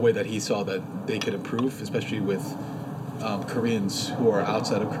like the way that he saw that they could improve, especially with Koreans who are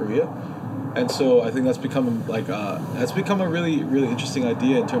outside of Korea. And so I think that's become a really, really interesting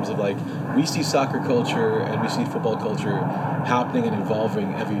idea in terms of like we see soccer culture and we see football culture happening and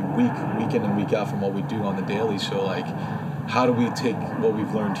evolving every week, week in and week out from what we do on the daily. So like, how do we take what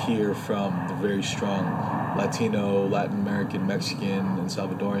we've learned here from the very strong Latino, Latin American, Mexican, and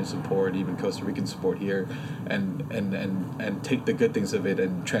Salvadoran support, even Costa Rican support here, and take the good things of it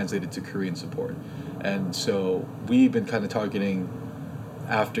and translate it to Korean support. And so we've been kind of targeting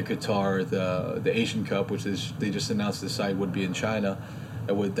after Qatar, the Asian Cup, which is they just announced the site would be in China.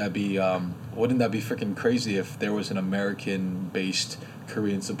 Would that be wouldn't that be freaking crazy if there was an American-based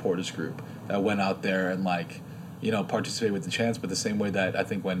Korean supporters group that went out there and like, you know, participated with the chants, but the same way that I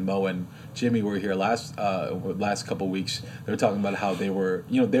think when Mo and Jimmy were here last couple weeks, they were talking about how they were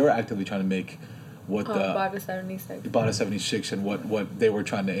actively trying to make what Bada 76. Bada 76 and what they were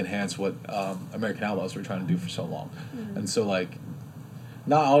trying to enhance what American Outlaws were trying to do for so long. Mm-hmm. And so like, I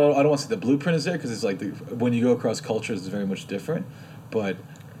don't want to say the blueprint is there because it's like when you go across cultures, it's very much different. But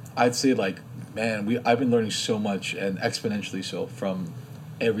I'd say like, man, I've been learning so much and exponentially so from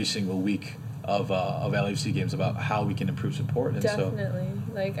every single week of LAFC games about how we can improve support. And Definitely.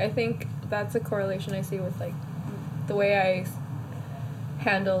 Like, I think that's a correlation I see with, like, the way I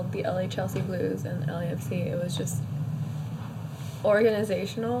handled the LA Chelsea Blues and LAFC. It was just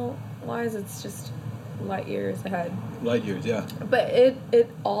organizational-wise, it's just light years ahead. Light years, yeah. But it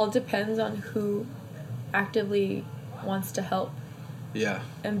all depends on who actively wants to help Yeah.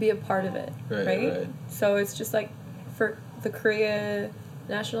 and be a part of it, right? So it's just like for the Korea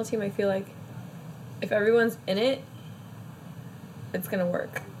national team, I feel like if everyone's in it, it's gonna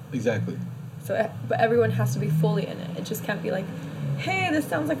work. Exactly. So, but everyone has to be fully in it. It just can't be like, hey, this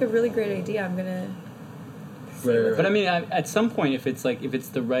sounds like a really great idea. I'm gonna. Right. But I mean, at some point, if it's the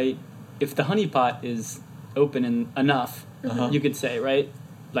honeypot is open enough, you could say, right,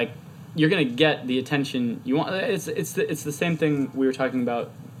 like, you're gonna get the attention you want. It's the same thing we were talking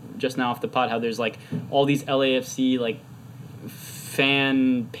about just now off the pod. How there's like all these LAFC like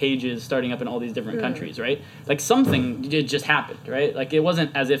fan pages starting up in all these different countries, right? Like something just happened, right? Like it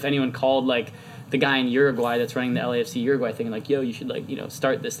wasn't as if anyone called like the guy in Uruguay that's running the LAFC Uruguay thing like, yo, you should like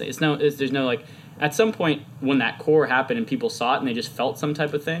start this thing. There's no like. At some point when that core happened and people saw it and they just felt some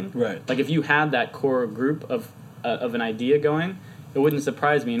type of thing, right? Like if you had that core group of an idea going, it wouldn't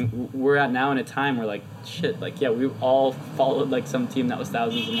surprise me. And we're at now in a time where like shit, like yeah, we all followed like some team that was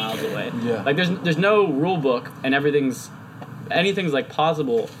thousands of miles away. Yeah. Like there's no rule book and anything's like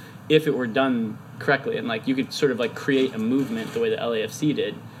possible if it were done correctly and like you could sort of like create a movement the way the LAFC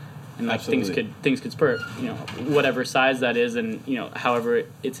did. And like Absolutely. things could spurt, whatever size that is and however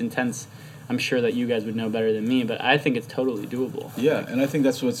it's intense. I'm sure that you guys would know better than me, but I think it's totally doable. Yeah, and I think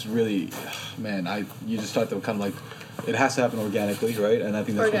that's what's really, man, you just talked about kind of like, it has to happen organically, right? And I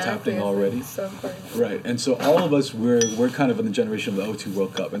think that's what's happening already. So important. Right, and so all of us, we're kind of in the generation of the 02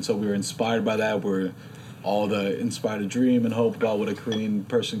 World Cup, and so we were inspired by that. We're all the inspired to dream and hope about what a Korean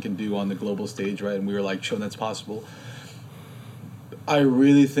person can do on the global stage, right? And we were like, shown that's possible. I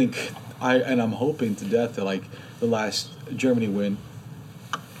really think, I'm hoping to death that like the last Germany win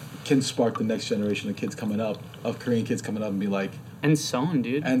can spark the next generation of kids coming up, of Korean kids coming up and be like, and Son,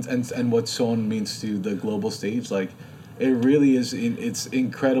 dude, and what Son means to the global stage, like it really is. It's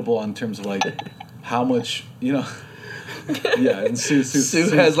incredible in terms of like how much Yeah, and Sue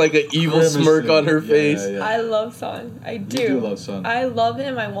has like an evil smirk on her face. Yeah. I love Son. I do. You do love Son. I love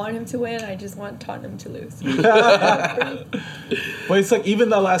him. I want him to win. I just want Tottenham to lose. But it's like even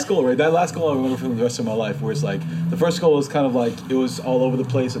that last goal, right? That last goal I remember from the rest of my life, where it's like the first goal was kind of like it was all over the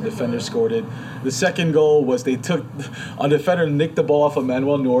place. A defender scored it. The second goal was they took a defender nicked the ball off of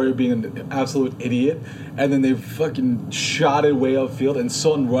Manuel Neuer being an absolute idiot, and then they fucking shot it way upfield, and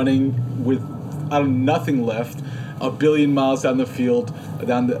Son running with nothing left, a billion miles down the field,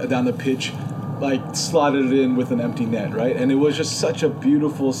 down the pitch, like slotted it in with an empty net, right? And it was just such a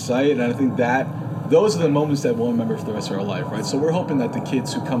beautiful sight, and I think that those are the moments that we'll remember for the rest of our life, right? So we're hoping that the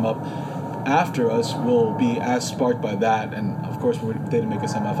kids who come up after us will be as sparked by that, and of course they didn't make a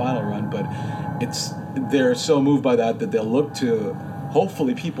semifinal run, but they're so moved by that they'll look to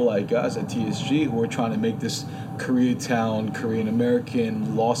hopefully people like us at TSG who are trying to make this Koreatown, Korean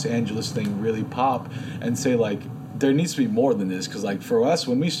American, Los Angeles thing really pop, and say like there needs to be more than this, because like for us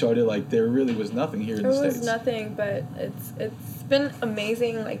when we started, like there really was nothing here in the States. There was nothing, but it's been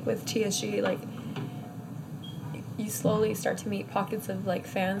amazing. Like with TSG, like you slowly start to meet pockets of like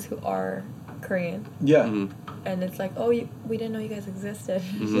fans who are Korean. Yeah. Mm-hmm. And it's like, oh, we didn't know you guys existed.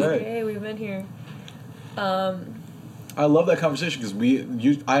 Mm-hmm. Like, Right. hey, we've been here. I love that conversation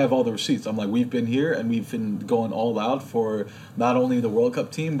because I have all the receipts. I'm like, we've been here and we've been going all out for not only the World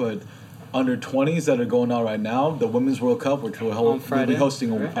Cup team, but under 20s that are going on right now. The Women's World Cup, which we'll be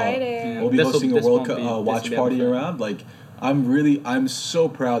hosting Friday. we'll be hosting a World Cup this watch will be party on Friday. around. Like, I'm so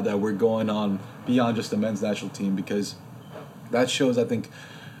proud that we're going on beyond just the men's national team, because that shows, I think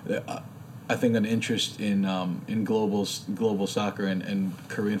an interest in global soccer and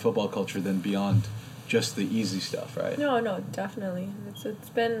Korean football culture than beyond just the easy stuff, right? No, definitely. It's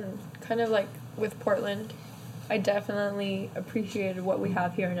been kind of like with Portland. I definitely appreciated what we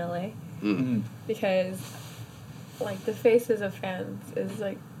have here in LA because, like, the faces of fans is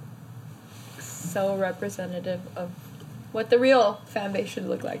like so representative of what the real fan base should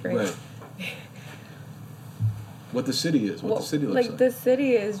look like, right? Right. What the city is, what the city looks like. The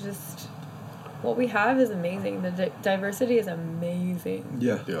city is just, what we have is amazing. The diversity is amazing.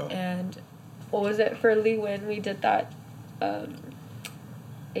 Yeah. And what was it for Lee Win? We did that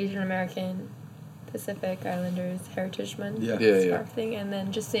Asian American Pacific Islanders Heritage Month scarf thing, and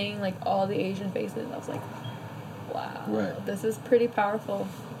then just seeing like all the Asian faces, I was like, wow, this is pretty powerful.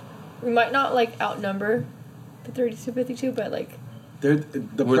 We might not like outnumber the 32-52, but like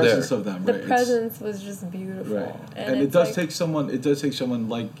The presence of them, the right? presence was just beautiful. Right. And it does take someone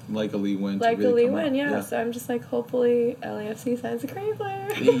like a Lee Win to like really a Lee come Win, out. yeah. So I'm just like, hopefully LAFC signs a Korean player.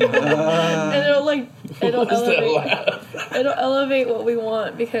 And it'll elevate what we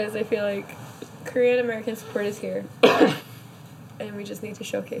want, because I feel like Korean American support is here. And we just need to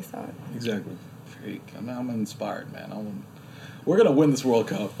showcase that. Exactly. Freak. I'm inspired, man. We're gonna win this World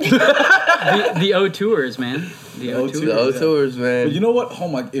Cup. the O Tours, man. The O Tours. The O Tours, man. But you know what? Oh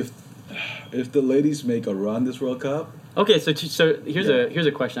my! If the ladies make a run this World Cup. Okay, so here's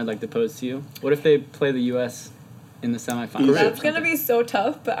a question I'd like to pose to you. What if they play the U.S. in the semifinals? That's gonna be so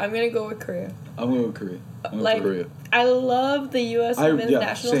tough, but I'm gonna go with Korea. I'm going with Korea. Korea. I love the U.S. women's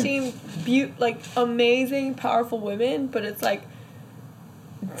national team. Amazing, powerful women, but it's like,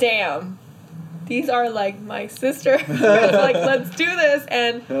 damn. These are like my sister. Like, let's do this.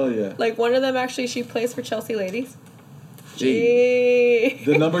 And hell yeah. Like, one of them actually, she plays for Chelsea Ladies.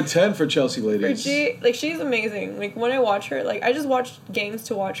 The number 10 for Chelsea Ladies. Like, she's amazing. Like, when I watch her, like, I just watch games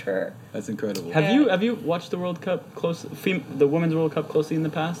to watch her. That's incredible. Have you watched the World Cup the Women's World Cup closely in the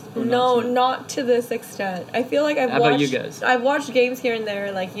past? No, not to this extent. I feel like How about you guys? I've watched games here and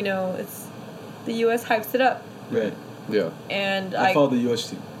there. Like, you know, it's the U.S. hypes it up. Right. Yeah. And I follow the U.S.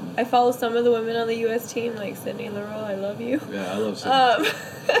 team. I follow some of the women on the U.S. team, like Sydney Leroux. I love you. Yeah, I love Sydney.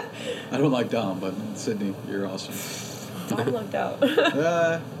 I don't like Dom, but Sydney, you're awesome. Dom lucked out.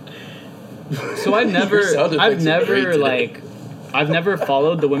 So I've never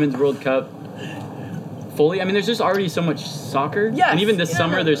followed the Women's World Cup fully. I mean, there's just already so much soccer. Yes. And even this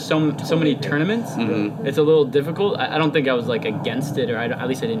summer, there's so many tournaments. Mm-hmm. It's a little difficult. I don't think I was like against it, or at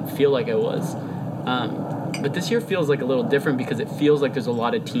least I didn't feel like I was. But this year feels like a little different, because it feels like there's a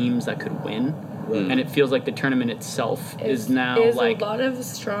lot of teams that could win, and it feels like the tournament itself is now like a lot of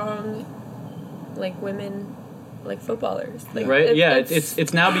strong, like, women, like, footballers. Like, right?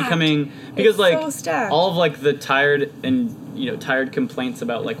 It's now becoming, because like so stacked. all of like the tired complaints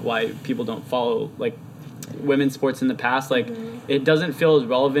about like why people don't follow like women's sports in the past, like it doesn't feel as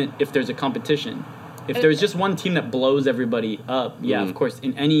relevant if there's a competition. If there's just one team that blows everybody up, of course,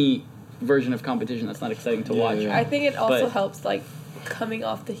 in any version of competition, that's not exciting to watch. I think it also helps, like, coming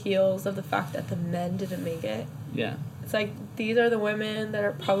off the heels of the fact that the men didn't make it. Yeah. It's like, these are the women that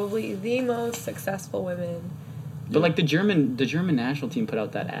are probably the most successful women. But like the German national team put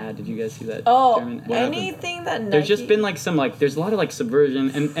out that ad. Did you guys see that? Anything that Nike... There's just been like some like there's a lot of like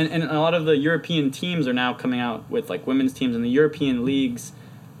subversion, and a lot of the European teams are now coming out with like women's teams, and the European leagues,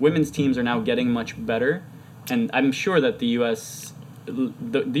 women's teams are now getting much better, and I'm sure that the U.S.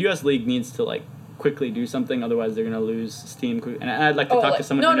 League needs to like quickly do something, otherwise they're gonna lose steam. And I'd like to talk to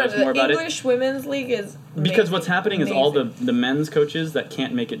someone who knows more about it. The English Women's League is amazing. Because what's happening is all the men's coaches that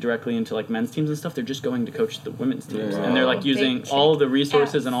can't make it directly into like men's teams and stuff, they're just going to coach the women's teams, and they're like using all the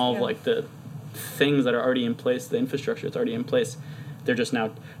resources and all of like the things that are already in place, the infrastructure that's already in place. They're just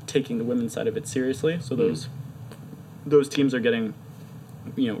now taking the women's side of it seriously. So those teams are getting,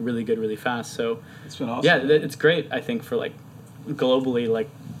 really good, really fast. So it's been awesome. Yeah, it's great. I think for like globally, like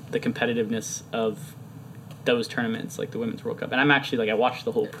the competitiveness of those tournaments, like the Women's World Cup. And I'm actually like, I watched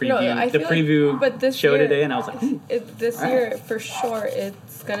the whole preview, show today, and I was like, this year for sure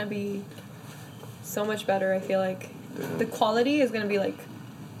it's gonna be so much better. I feel like the quality is gonna be like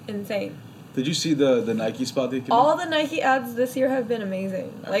insane. Did you see the Nike spot they came All the Nike ads this year have been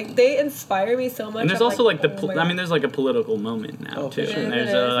amazing. Like, they inspire me so much. And there's also like there's like a political moment now too. Sure. And there's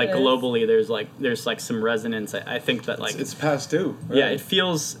globally there's like some resonance. I think that like it's past due. Right? Yeah, it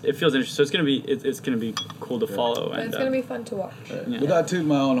feels interesting. So it's gonna be cool to follow. But and it's gonna be fun to watch. Right. Yeah. Without tooting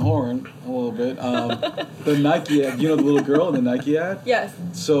my own horn a little bit, the Nike ad, the little girl in the Nike ad. Yes.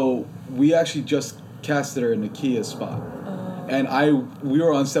 So we actually just casted her in the Kia spot. And we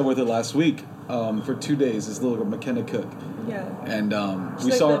were on set with her last week for 2 days. This little girl, McKenna Cook. Yeah. And she's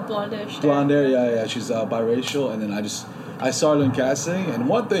we like saw the blonde hair. Yeah. She's biracial, and then I just I started in casting, and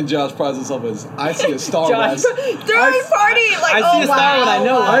one thing Josh prides himself is I see a star. Josh, when during party, like, I see a star when I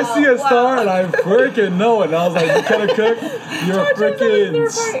know it. I see a star and I freaking know it. And I was like, McKenna Cook, you're a freaking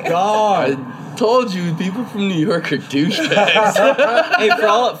star. I told you, people from New York are douchebags. Hey, for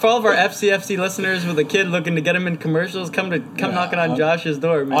all of our FCFC listeners with a kid looking to get him in commercials, come knocking on Josh's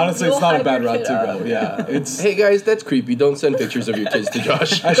door, man. Honestly, it's You'll not a bad hype your route kid to up. go. Yeah, it's. Hey guys, that's creepy. Don't send pictures of your kids to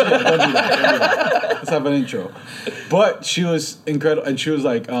Josh. Actually, don't do that. Don't do that. Let's have an intro. But she was incredible, and she was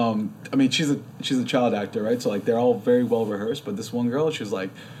like, I mean, she's a child actor, right? So like they're all very well rehearsed. But this one girl, she was like.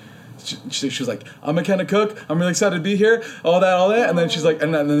 She was like, I'm McKenna Cook. I'm really excited to be here. All that. And then she's like,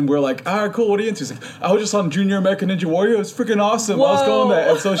 and then we're like, all right, cool. What are you into? She's like, I was just on Junior American Ninja Warrior. It was freaking awesome. I was going there.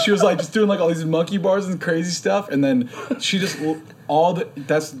 And so she was like, just doing like all these monkey bars and crazy stuff. And then she just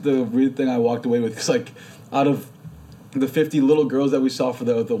that's the weird thing I walked away with. Because like, out of the 50 little girls that we saw for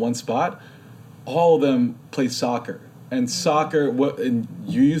the one spot, all of them played soccer. And soccer, in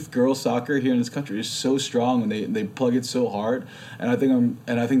youth girls soccer here in this country is so strong, and they plug it so hard. And I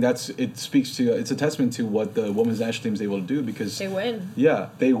think it speaks to, it's a testament to what the women's national team is able to do, because They win. Yeah,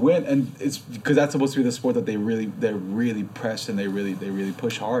 they win, and it's because that's supposed to be the sport that they're really pressed and they really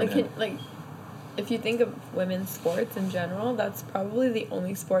push hard. Like, if you think of women's sports in general, that's probably the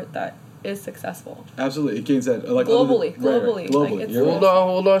only sport that is successful. Absolutely, it gains that like Globally. globally. Like, it's You're right.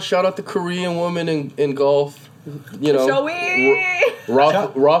 Hold on. Shout out the Korean woman in golf. You know, Shall we?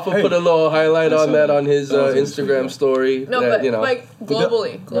 Rafa Hey. put a little highlight I saw on that that. on his That was Instagram Instagram. story. No, that, but you know, like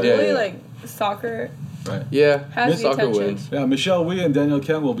globally, Yeah. like soccer Right. yeah, has the soccer attention. wins. Yeah, Michelle Wee and Danielle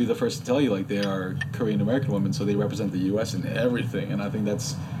Kim will be the first to tell you like they are Korean American women, so they represent the U.S. in everything, and I think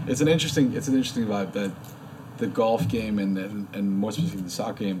it's an interesting vibe that the golf game and more specifically the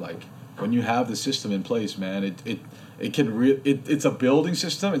soccer game, like when you have the system in place, man, it's a building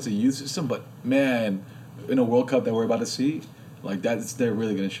system, it's a youth system, but man, in a World Cup that we're about to see, like they're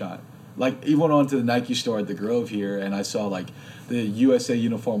really gonna shine. Like even went on to the Nike store at the Grove here, and I saw like the USA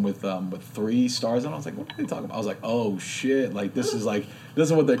uniform with 3 stars, and I was like, what are they talking about? I was like, oh shit, like this is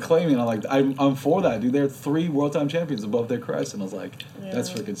what they're claiming. And I'm for that, dude. They're 3 world time champions above their crest, and I was like, that's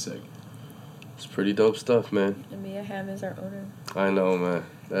Yeah. freaking sick. It's pretty dope stuff, man. And Mia Hamm is our owner. I know, man.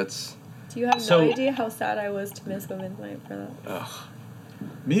 That's Do you have So- no idea how sad I was to miss Women's Night for that?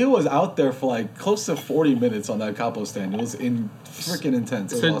 Mia was out there for like close to 40 minutes on that capo stand. It was freaking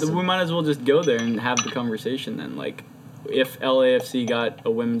intense. It was So awesome. we might as well just go there and have the conversation then. Like, if LAFC got a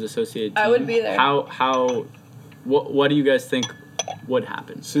women's associated team, I would be there. What do you guys think would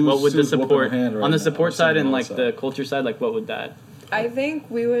happen? Sue's- what would the Sue's whooping support her hand right on the now, support or side something and like else the culture side? Like, what would that? I think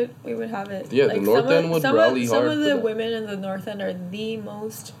we would have it. Yeah, the like North End would rally some hard of for the that. women in the North End are the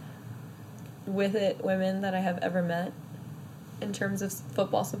most with it women that I have ever met in terms of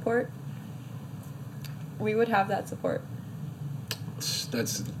football support. We would have that support.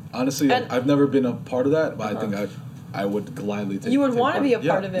 That's honestly, And- I've never been a part of that, but I think I would gladly take. You would take want to be a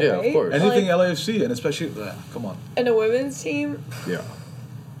part of it, Yeah, of right? course. Anything Like, LAFC, and especially come on, in a women's team, yeah.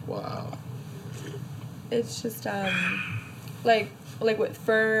 wow. it's just like what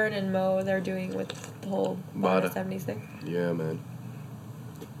Fern and Mo they're doing with the whole Bada. Bada 76. Yeah, man.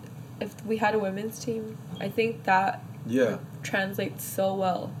 If we had a women's team, I think that Yeah, translates so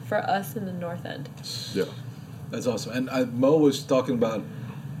well for us in the North End. Yeah. that's awesome. And Mo was talking about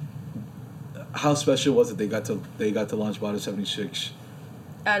how special was it they got to launch Bada 76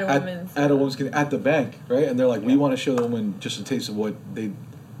 At a women's. at a women's game at the bank, right? And they're like, we want to show the women just a taste of what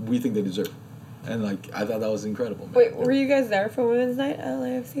we think they deserve, and like I thought that was incredible. Man. Wait, were you guys there for Women's Night at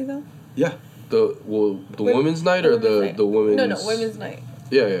LAFC though? Yeah, The women's night or the women's? No, Women's Night.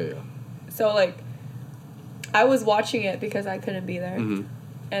 Yeah. So like, I was watching it because I couldn't be there, Mhm.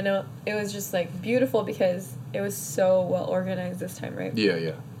 and it was just like beautiful because it was so well organized this time, right?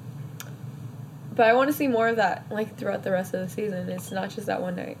 Yeah. But I want to see more of that like throughout the rest of the season. It's not just that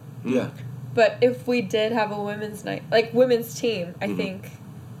one night. yeah. But if we did have a women's night, like women's team, I Mhm. think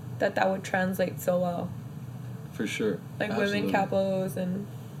that would translate so well. For sure. Like Absolutely. women capos and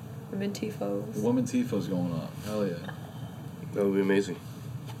women tifos. The women tifo's going on. Hell yeah. That would be amazing.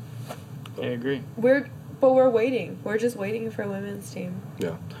 I agree. We're waiting. We're just waiting for a women's team.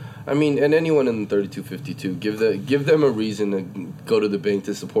 Yeah. I mean, and anyone in 3252, give them a reason to go to the bank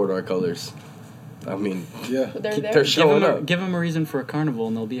to support our colors. I mean, Yeah. They're there. they're showing up. Give them a reason for a carnival,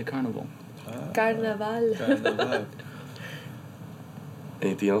 and there'll be a carnival. Carnaval. Carnaval.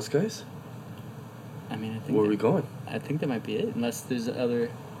 Anything else, guys? I mean, I think Where are we going? I think that might be it, unless there's other.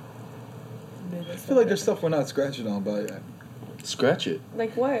 I feel like there's stuff we're not scratching on, but Scratch it.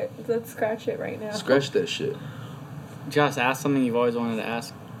 Like what? Let's scratch it right now. Scratch that shit. Josh, ask something you've always wanted to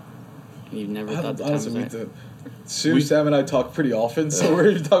ask. You never thought the time was Honestly, right. Sue, Sam, and I talk pretty often, so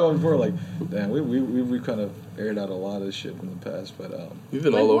we're talking about before. Like, damn, we kind of aired out a lot of shit in the past, but We've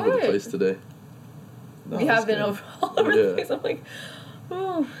been Like all over the what? place today. no, We it's have been good. all over the Yeah. place. I'm like,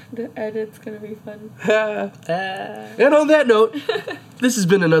 oh, the edit's gonna be fun. And on that note, this has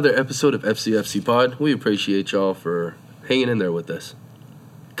been another episode of FCFC Pod. We appreciate y'all for hanging in there with us.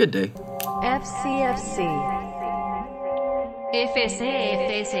 Good day. FCFC. FCFC.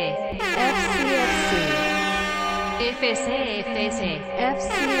 FCFC. FCFC.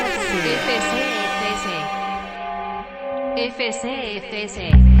 FCFC.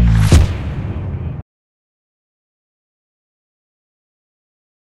 FCFC.